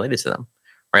information related to them,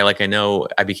 right? Like I know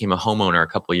I became a homeowner a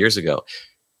couple of years ago.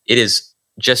 It is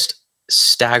just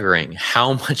staggering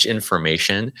how much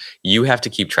information you have to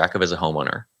keep track of as a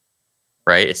homeowner,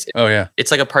 right?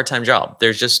 It's like a part-time job.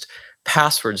 There's just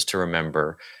passwords to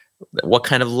remember, what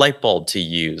kind of light bulb to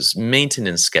use,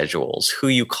 maintenance schedules, who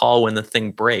you call when the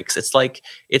thing breaks. It's like,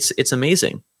 it's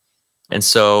amazing. And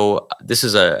so this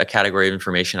is a category of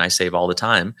information I save all the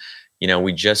time.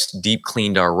 We just deep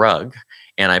cleaned our rug,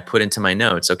 and I put into my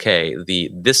notes, okay,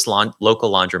 this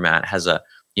local laundromat has a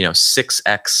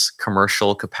 6X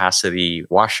commercial capacity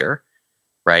washer,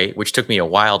 right? Which took me a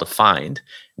while to find.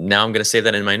 Now I'm going to save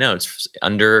that in my notes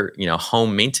under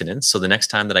home maintenance. So the next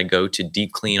time that I go to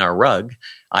deep clean our rug,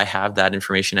 I have that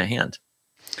information at hand.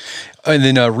 And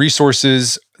then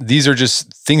resources, these are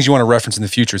just things you want to reference in the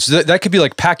future. So that could be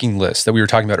like packing lists that we were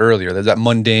talking about earlier. There's that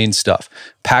mundane stuff.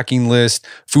 Packing list,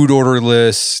 food order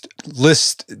list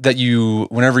that you,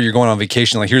 whenever you're going on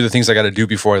vacation, like here are the things I got to do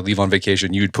before I leave on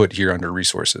vacation, you'd put here under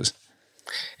resources.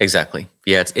 Exactly.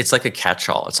 Yeah, it's like a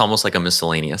catch-all. It's almost like a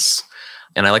miscellaneous.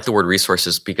 And I like the word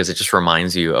resources because it just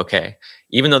reminds you, okay,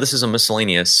 even though this is a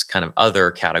miscellaneous kind of other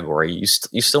category,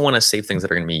 you still want to save things that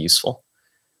are going to be useful.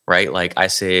 Right? Like I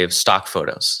save stock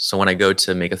photos. So when I go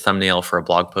to make a thumbnail for a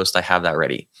blog post, I have that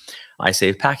ready. I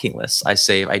save packing lists. I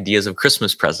save ideas of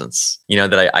Christmas presents,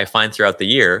 that I find throughout the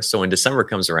year. So when December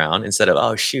comes around, instead of,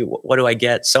 oh, shoot, what do I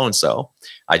get so-and-so?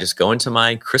 I just go into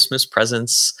my Christmas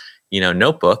presents,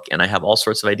 notebook, and I have all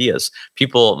sorts of ideas.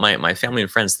 People, my family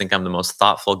and friends think I'm the most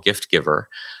thoughtful gift giver,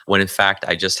 when in fact,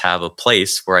 I just have a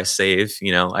place where I save,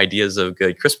 ideas of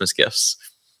good Christmas gifts.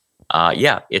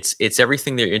 It's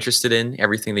everything that you're interested in,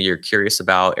 everything that you're curious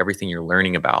about, everything you're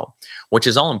learning about, which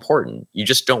is all important. You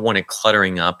just don't want it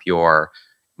cluttering up your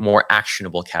more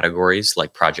actionable categories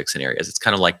like projects and areas. It's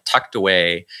kind of like tucked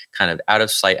away, kind of out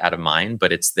of sight, out of mind,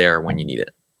 but it's there when you need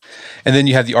it. And then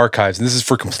you have the archives, and this is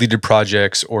for completed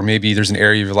projects, or maybe there's an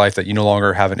area of your life that you no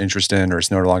longer have an interest in, or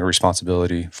it's no longer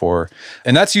responsibility for.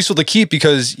 And that's useful to keep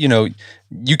because,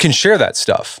 you can share that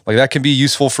stuff. Like that can be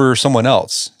useful for someone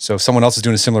else. So if someone else is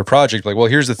doing a similar project, like, well,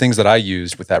 here's the things that I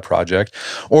used with that project.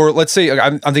 Or let's say,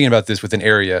 I'm thinking about this with an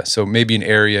area. So maybe an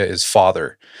area is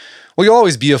father. Well, you'll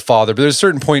always be a father, but there's a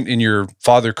certain point in your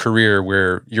father career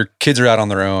where your kids are out on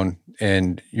their own,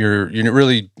 and you're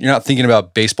not thinking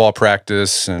about baseball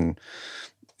practice and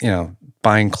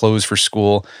buying clothes for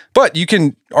school. But you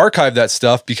can archive that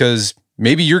stuff because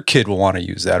maybe your kid will want to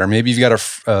use that, or maybe you've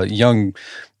got a young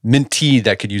mentee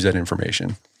that could use that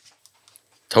information.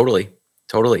 Totally.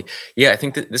 Yeah, I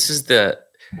think that this is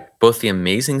both the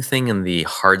amazing thing and the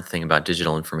hard thing about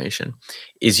digital information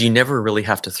is you never really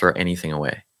have to throw anything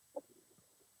away.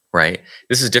 right?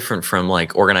 This is different from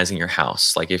like organizing your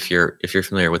house. Like if you're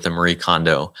familiar with the Marie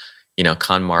Kondo,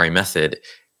 KonMari method,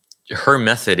 her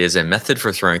method is a method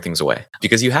for throwing things away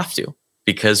because you have to,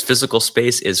 because physical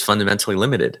space is fundamentally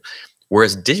limited,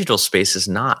 whereas digital space is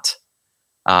not.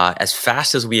 As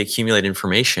fast as we accumulate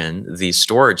information, the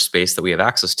storage space that we have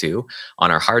access to on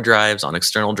our hard drives, on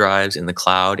external drives, in the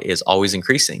cloud is always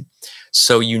increasing.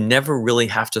 So you never really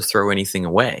have to throw anything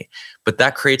away. But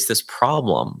that creates this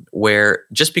problem where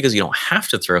just because you don't have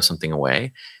to throw something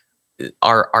away,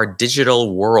 our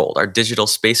digital world, our digital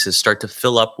spaces start to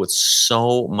fill up with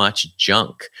so much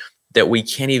junk that we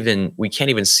can't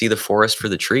even see the forest for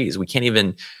the trees. We can't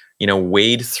even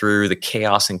wade through the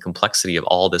chaos and complexity of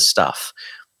all this stuff.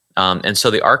 And so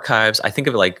the archives, I think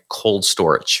of it like cold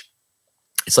storage.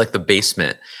 It's like the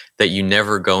basement that you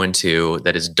never go into,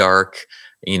 that is dark,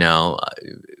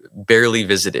 barely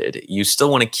visited. You still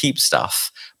want to keep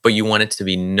stuff, but you want it to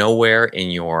be nowhere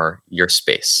in your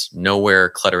space, nowhere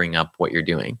cluttering up what you're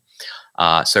doing.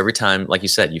 So every time, like you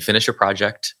said, you finish a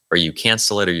project or you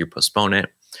cancel it or you postpone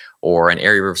it, or an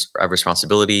area of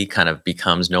responsibility kind of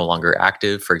becomes no longer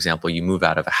active. For example, you move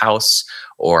out of a house,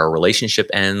 or a relationship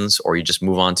ends, or you just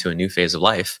move on to a new phase of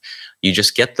life. You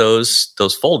just get those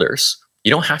folders.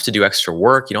 You don't have to do extra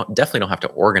work. You definitely don't have to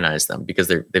organize them because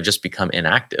they've just become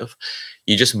inactive.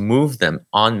 You just move them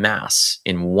en masse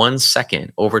in 1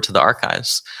 second over to the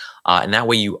archives. And that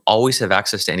way you always have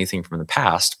access to anything from the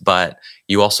past, but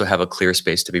you also have a clear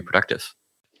space to be productive.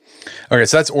 Okay,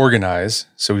 so that's organize.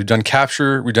 So we've done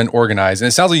capture, we've done organize. And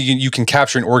it sounds like you can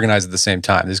capture and organize at the same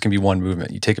time. This can be one movement.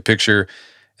 You take a picture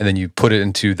and then you put it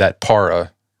into that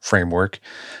para framework.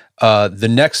 The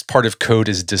next part of code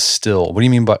is distill. What do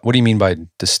you mean by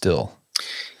distill?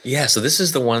 Yeah, so this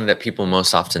is the one that people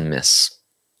most often miss,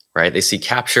 right? They see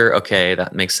capture, okay,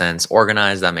 that makes sense.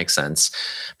 Organize, that makes sense.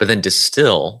 But then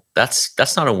distill,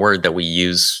 that's not a word that we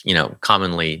use,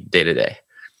 commonly day to day.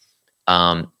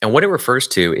 And what it refers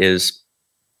to is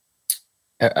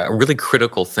a really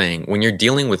critical thing when you're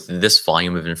dealing with this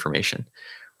volume of information,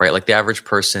 right? Like the average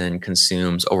person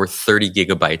consumes over 30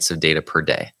 gigabytes of data per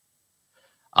day,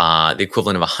 the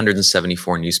equivalent of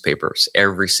 174 newspapers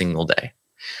every single day.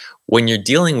 When you're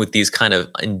dealing with these kind of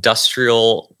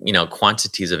industrial,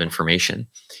 quantities of information,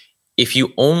 if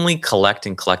you only collect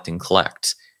and collect and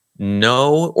collect,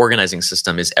 no organizing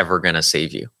system is ever going to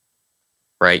save you.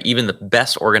 Right? Even the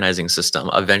best organizing system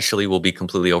eventually will be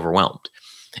completely overwhelmed.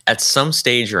 At some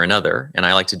stage or another, and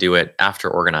I like to do it after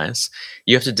organize,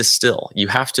 you have to distill. You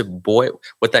have to boil.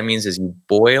 What that means is you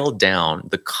boil down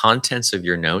the contents of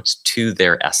your notes to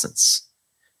their essence.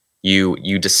 You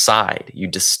decide, you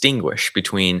distinguish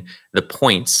between the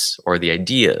points or the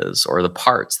ideas or the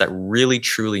parts that really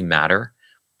truly matter,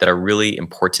 that are really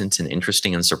important and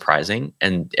interesting and surprising,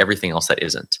 and everything else that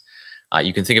isn't.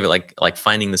 You can think of it like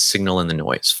finding the signal in the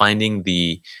noise, finding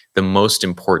the most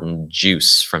important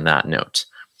juice from that note.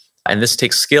 And this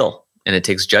takes skill and it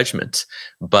takes judgment.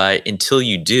 But until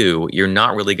you do, you're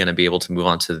not really going to be able to move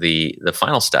on to the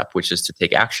final step, which is to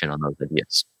take action on those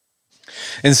ideas.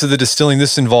 And so the distilling,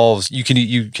 this involves, you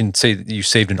can say that you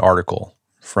saved an article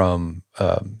from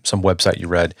some website you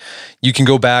read. You can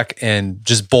go back and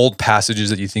just bold passages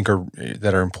that you think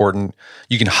are important.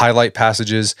 You can highlight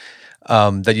passages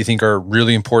that you think are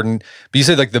really important. But you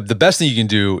said like the best thing you can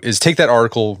do is take that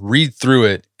article, read through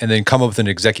it, and then come up with an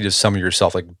executive summary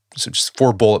yourself, like just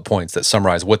 4 bullet points that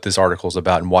summarize what this article is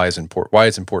about and why it's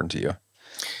important to you.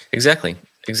 Exactly.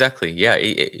 Yeah,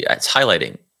 it's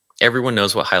highlighting. Everyone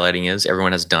knows what highlighting is.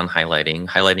 Everyone has done highlighting.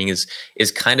 Highlighting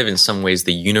is kind of in some ways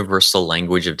the universal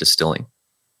language of distilling.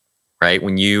 Right?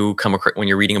 When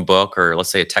you're reading a book or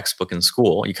let's say a textbook in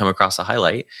school, you come across a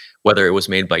highlight, whether it was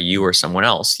made by you or someone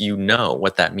else, you know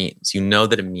what that means. You know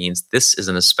that it means this is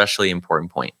an especially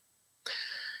important point.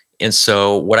 And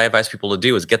so what I advise people to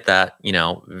do is get that,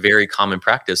 very common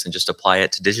practice and just apply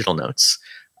it to digital notes.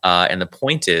 And the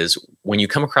point is, when you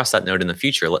come across that note in the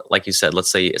future, like you said, let's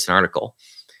say it's an article,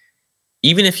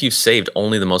 even if you've saved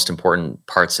only the most important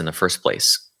parts in the first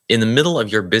place, in the middle of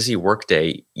your busy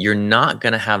workday, you're not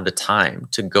going to have the time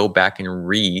to go back and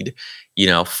read,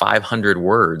 500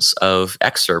 words of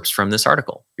excerpts from this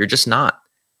article. You're just not.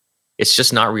 It's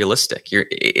just not realistic.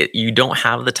 You don't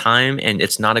have the time, and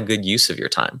it's not a good use of your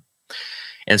time.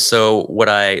 And so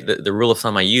the rule of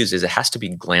thumb I use is it has to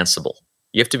be glanceable.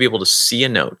 You have to be able to see a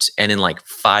note and in like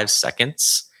 5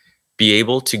 seconds, be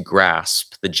able to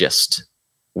grasp the gist.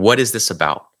 What is this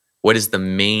about? What is the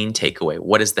main takeaway?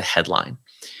 What is the headline?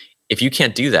 If you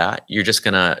can't do that, you're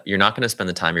not gonna spend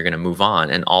the time. You're gonna move on,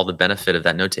 and all the benefit of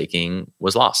that note taking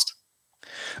was lost.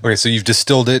 Okay, so you've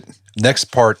distilled it. next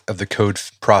part of the code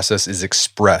process is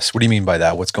express. What do you mean by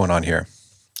that? What's going on here?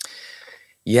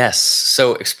 Yes.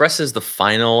 So express is the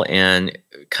final and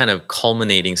kind of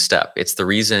culminating step. It's the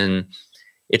reason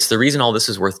all this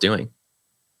is worth doing.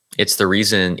 It's the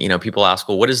reason, people ask,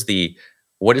 well, what is the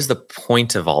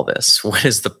point of all this? What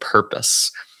is the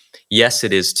purpose? Yes,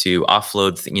 it is to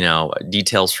offload,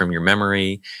 details from your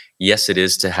memory. Yes, it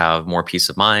is to have more peace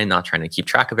of mind, not trying to keep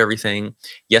track of everything.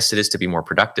 Yes, it is to be more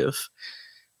productive.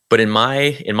 But in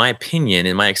my opinion,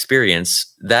 in my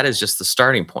experience, that is just the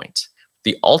starting point.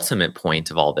 The ultimate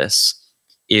point of all this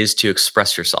is to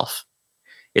express yourself.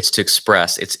 It's to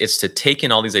express, it's to take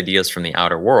in all these ideas from the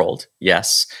outer world,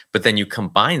 yes, but then you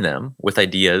combine them with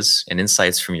ideas and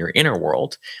insights from your inner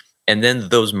world, and then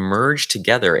those merge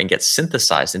together and get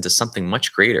synthesized into something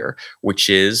much greater, which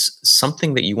is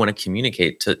something that you want to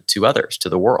communicate to others, to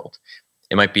the world.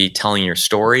 It might be telling your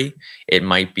story. It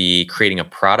might be creating a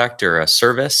product or a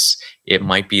service. It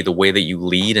might be the way that you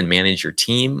lead and manage your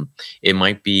team. It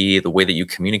might be the way that you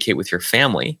communicate with your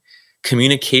family.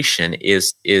 Communication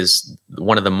is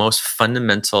one of the most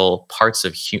fundamental parts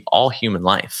of all human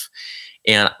life.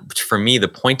 And for me, the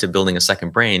point of building a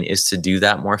second brain is to do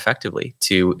that more effectively,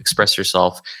 to express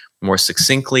yourself more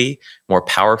succinctly, more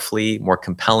powerfully, more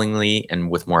compellingly,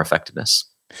 and with more effectiveness.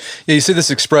 Yeah, you say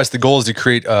this express, the goal is to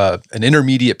create an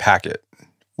intermediate packet,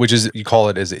 which is, you call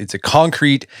it as it's a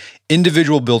concrete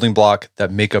individual building block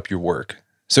that make up your work.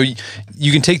 So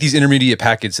you can take these intermediate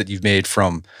packets that you've made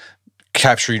from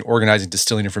capturing, organizing,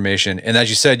 distilling information, and as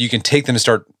you said, you can take them and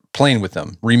start playing with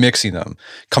them, remixing them,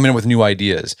 coming up with new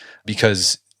ideas,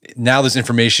 because now this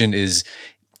information is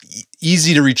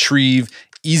easy to retrieve,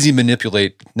 easy to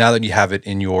manipulate now that you have it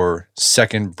in your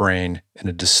second brain in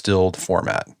a distilled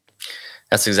format.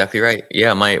 That's exactly right.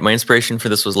 Yeah, my inspiration for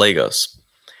this was Legos.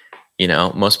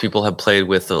 Most people have played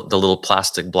with the little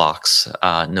plastic blocks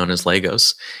known as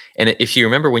Legos. And if you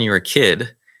remember when you were a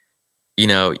kid,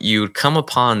 you'd come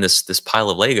upon this pile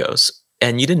of Legos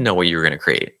and you didn't know what you were going to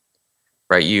create,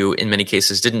 right? You, in many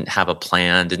cases, didn't have a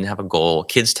plan, didn't have a goal.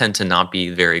 Kids tend to not be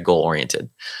very goal-oriented.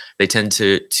 They tend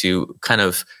to kind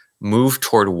of move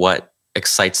toward what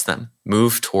excites them,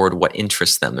 move toward what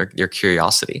interests them, their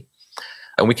curiosity.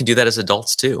 And we can do that as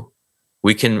adults too.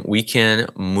 We can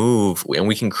move and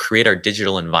we can create our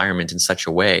digital environment in such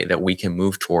a way that we can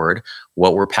move toward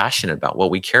what we're passionate about, what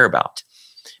we care about.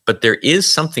 But there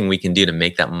is something we can do to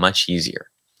make that much easier,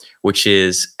 which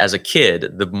is, as a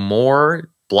kid, the more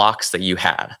blocks that you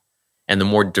had and the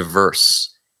more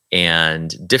diverse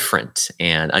and different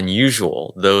and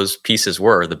unusual those pieces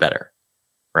were, the better.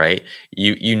 Right?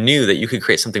 You knew that you could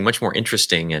create something much more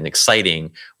interesting and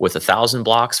exciting with 1,000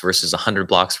 blocks versus 100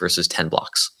 blocks versus 10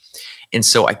 blocks. And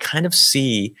so I kind of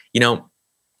see,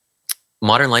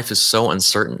 modern life is so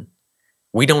uncertain.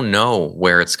 We don't know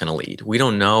where it's going to lead. We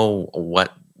don't know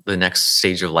what the next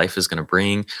stage of life is going to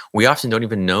bring. We often don't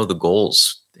even know the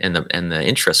goals and the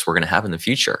interests we're going to have in the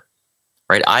future.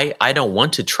 Right? I don't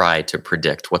want to try to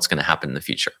predict what's going to happen in the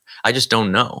future. I just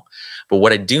don't know. But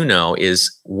what I do know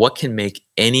is what can make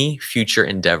any future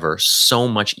endeavor so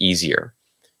much easier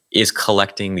is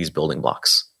collecting these building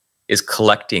blocks, is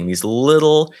collecting these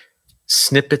little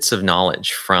snippets of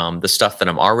knowledge from the stuff that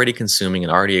I'm already consuming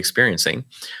and already experiencing,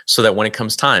 so that when it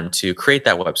comes time to create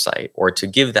that website or to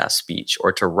give that speech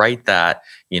or to write that,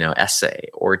 essay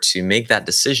or to make that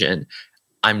decision,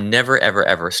 I'm never, ever,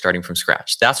 ever starting from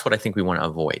scratch. That's what I think we want to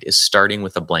avoid, is starting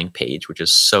with a blank page, which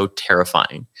is so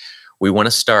terrifying. We want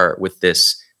to start with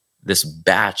this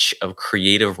batch of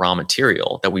creative raw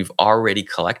material that we've already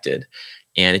collected.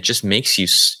 And it just makes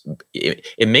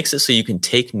it makes it so you can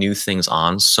take new things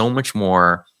on so much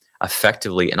more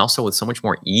effectively and also with so much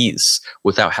more ease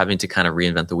without having to kind of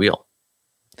reinvent the wheel.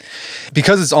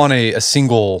 Because it's on a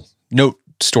single note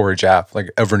storage app like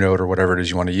Evernote or whatever it is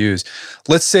you want to use.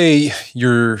 Let's say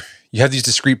you have these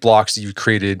discrete blocks that you've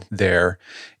created there,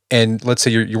 and let's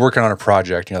say you're working on a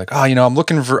project and you're like, I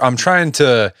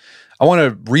want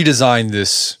to redesign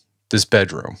this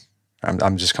bedroom.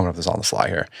 I'm just coming up with this on the fly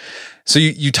here. So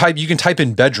you can type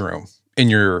in bedroom in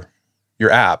your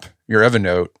app, your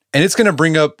Evernote, and it's going to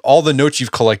bring up all the notes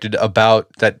you've collected about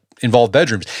that involve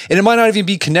bedrooms. And it might not even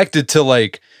be connected to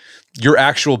like your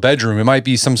actual bedroom. It might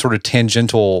be some sort of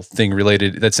tangential thing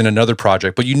related that's in another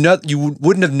project, but you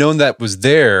wouldn't have known that was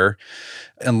there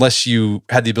unless you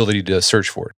had the ability to search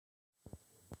for it.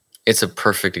 It's a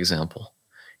perfect example.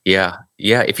 Yeah.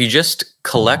 If you just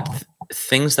collect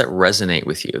things that resonate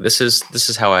with you, this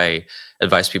is how I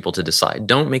advise people to decide.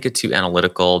 Don't make it too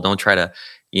analytical. Don't try to,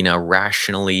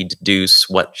 rationally deduce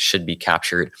what should be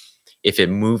captured. If it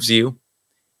moves you,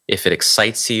 if it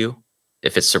excites you,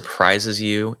 if it surprises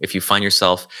you, if you find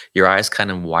yourself, your eyes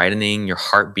kind of widening, your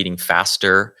heart beating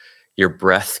faster, your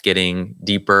breath getting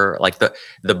deeper, like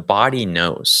the body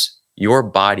knows. Your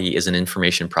body is an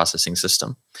information processing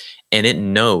system, and it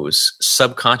knows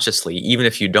subconsciously, even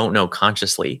if you don't know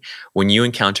consciously, when you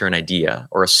encounter an idea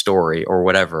or a story or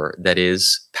whatever that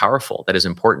is powerful, that is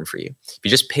important for you. If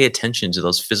you just pay attention to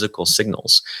those physical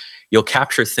signals, you'll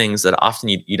capture things that often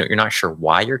you're not sure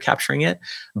why you're capturing it,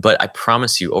 but I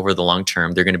promise you, over the long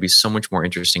term, they're going to be so much more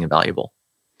interesting and valuable.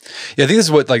 Yeah, I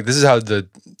think this is how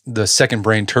the second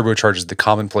brain turbocharges the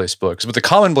commonplace book. Because with the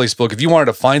commonplace book, if you wanted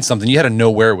to find something, you had to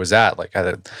know where it was at. Like, I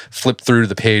had to flip through to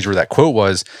the page where that quote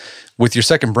was. With your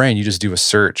second brain, you just do a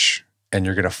search, and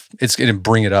it's gonna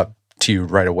bring it up to you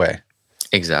right away.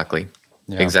 Exactly.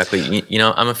 Yeah. Exactly.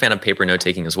 I'm a fan of paper note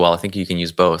taking as well. I think you can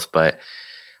use both, but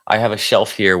I have a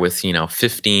shelf here with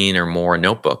 15 or more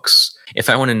notebooks. If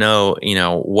I want to know,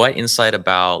 what insight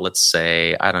about, let's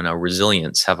say, I don't know,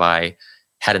 resilience have I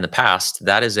had in the past,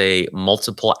 that is a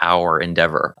multiple hour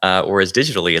endeavor. Whereas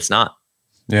digitally, it's not.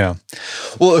 Yeah.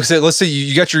 Well, let's say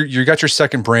you got your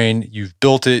second brain, you've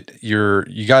built it, you're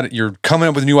coming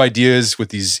up with new ideas with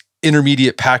these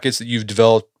intermediate packets that you've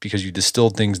developed because you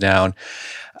distilled things down.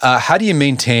 How do you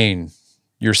maintain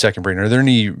your second brain? Are there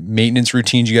any maintenance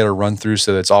routines you got to run through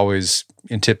so that it's always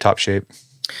in tip-top shape?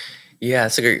 Yeah,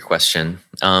 that's a great question.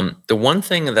 The one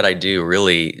thing that I do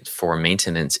really for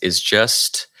maintenance is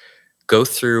just go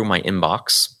through my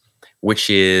inbox, which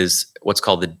is what's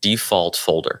called the default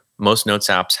folder. Most notes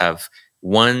apps have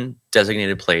one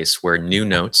designated place where new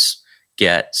notes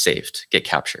get saved, get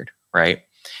captured, right?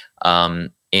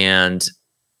 And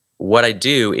what I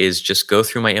do is just go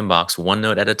through my inbox one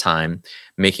note at a time,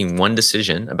 making one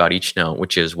decision about each note,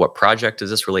 which is what project does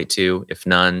this relate to? If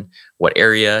none, what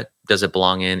area does it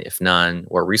belong in? If none,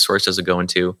 what resource does it go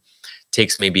into?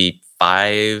 Takes maybe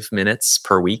 5 minutes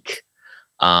per week.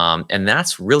 And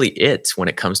that's really it when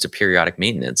it comes to periodic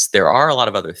maintenance. There are a lot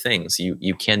of other things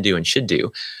you can do and should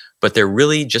do, but they're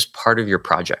really just part of your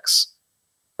projects,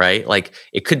 right? Like,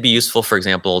 it could be useful, for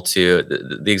example, to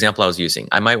the example I was using.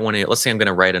 I might want to, let's say I'm going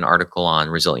to write an article on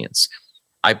resilience.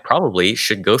 I probably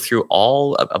should go through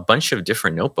a bunch of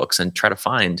different notebooks and try to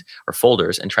find, or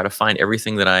folders, and try to find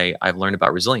everything that I've learned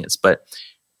about resilience. But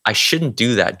I shouldn't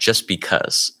do that just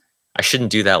because. I shouldn't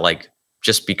do that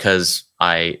just because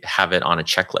I have it on a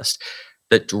checklist.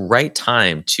 The right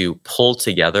time to pull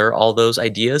together all those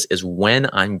ideas is when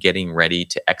I'm getting ready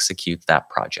to execute that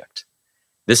project.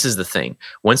 This is the thing.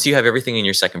 Once you have everything in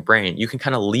your second brain, you can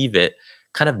kind of leave it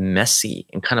kind of messy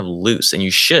and kind of loose, and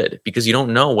you should, because you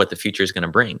don't know what the future is going to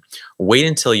bring. Wait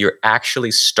until you're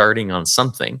actually starting on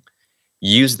something.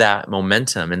 Use that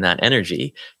momentum and that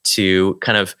energy to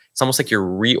it's almost like you're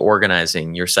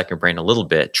reorganizing your second brain a little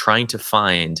bit, trying to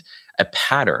find a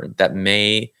pattern that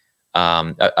may,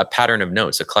 a pattern of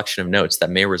notes, a collection of notes that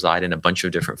may reside in a bunch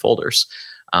of different folders.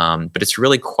 But it's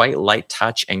really quite light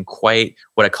touch and quite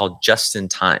what I call just in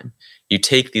time. You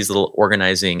take these little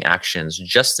organizing actions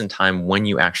just in time when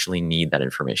you actually need that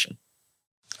information.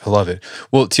 I love it.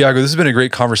 Well, Tiago, this has been a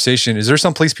great conversation. Is there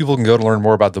some place people can go to learn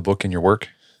more about the book and your work?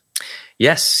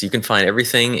 Yes, you can find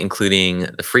everything, including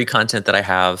the free content that I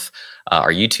have,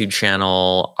 our YouTube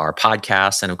channel, our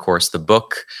podcast, and of course the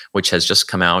book, which has just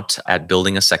come out at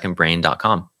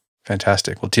buildingasecondbrain.com.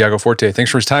 Fantastic. Well, Tiago Forte,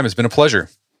 thanks for his time. It's been a pleasure.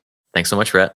 Thanks so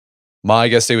much, Rhett. My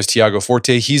guest today was Tiago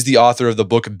Forte. He's the author of the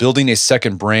book, Building a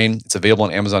Second Brain. It's available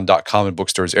on Amazon.com and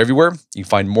bookstores everywhere. You can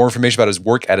find more information about his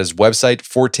work at his website,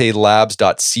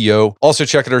 fortelabs.co. Also,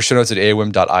 check out our show notes at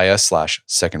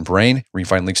aom.is/secondbrain, where you can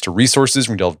find links to resources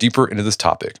where we delve deeper into this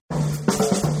topic.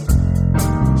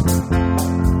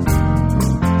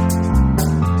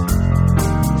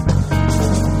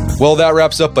 Well, that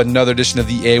wraps up another edition of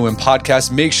the AOM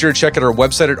podcast. Make sure to check out our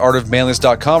website at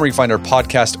artofmanliness.com, where you find our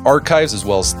podcast archives, as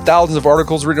well as thousands of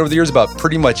articles written over the years about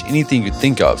pretty much anything you could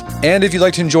think of. And if you'd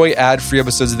like to enjoy ad-free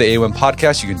episodes of the AOM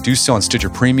podcast, you can do so on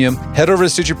Stitcher Premium. Head over to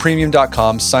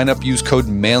stitcherpremium.com, sign up, use code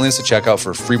manliness at checkout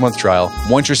for a free month trial.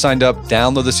 Once you're signed up,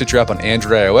 download the Stitcher app on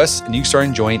Android or iOS, and you can start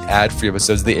enjoying ad-free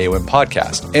episodes of the AOM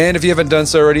podcast. And if you haven't done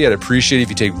so already, I'd appreciate it if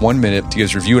you take 1 minute to give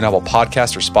us a review on Apple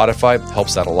Podcasts or Spotify. It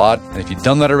helps out a lot. And if you've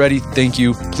done that already, thank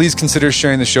you. Please consider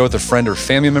sharing the show with a friend or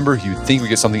family member who you think would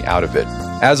get something out of it.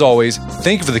 As always,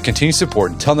 thank you for the continued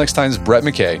support. Until next time, it's Brett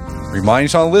McKay. Remind you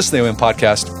to listen to the AOM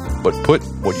podcast, but put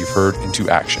what you've heard into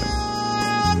action.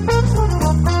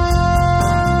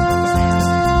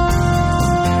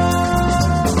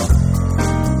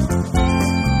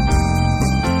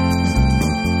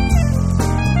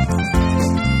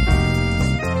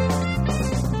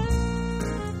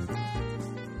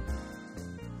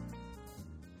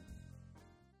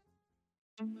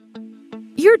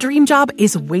 Your dream job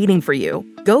is waiting for you.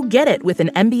 Go get it with an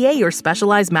MBA or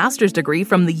specialized master's degree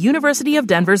from the University of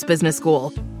Denver's Business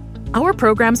School. Our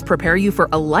programs prepare you for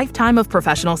a lifetime of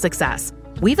professional success.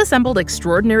 We've assembled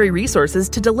extraordinary resources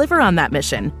to deliver on that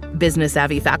mission.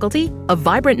 Business-savvy faculty, a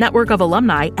vibrant network of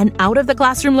alumni, and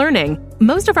out-of-the-classroom learning.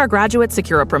 Most of our graduates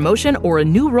secure a promotion or a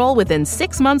new role within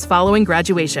 6 months following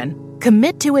graduation.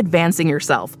 Commit to advancing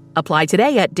yourself. Apply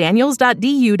today at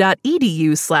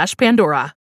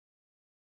daniels.du.edu/Pandora.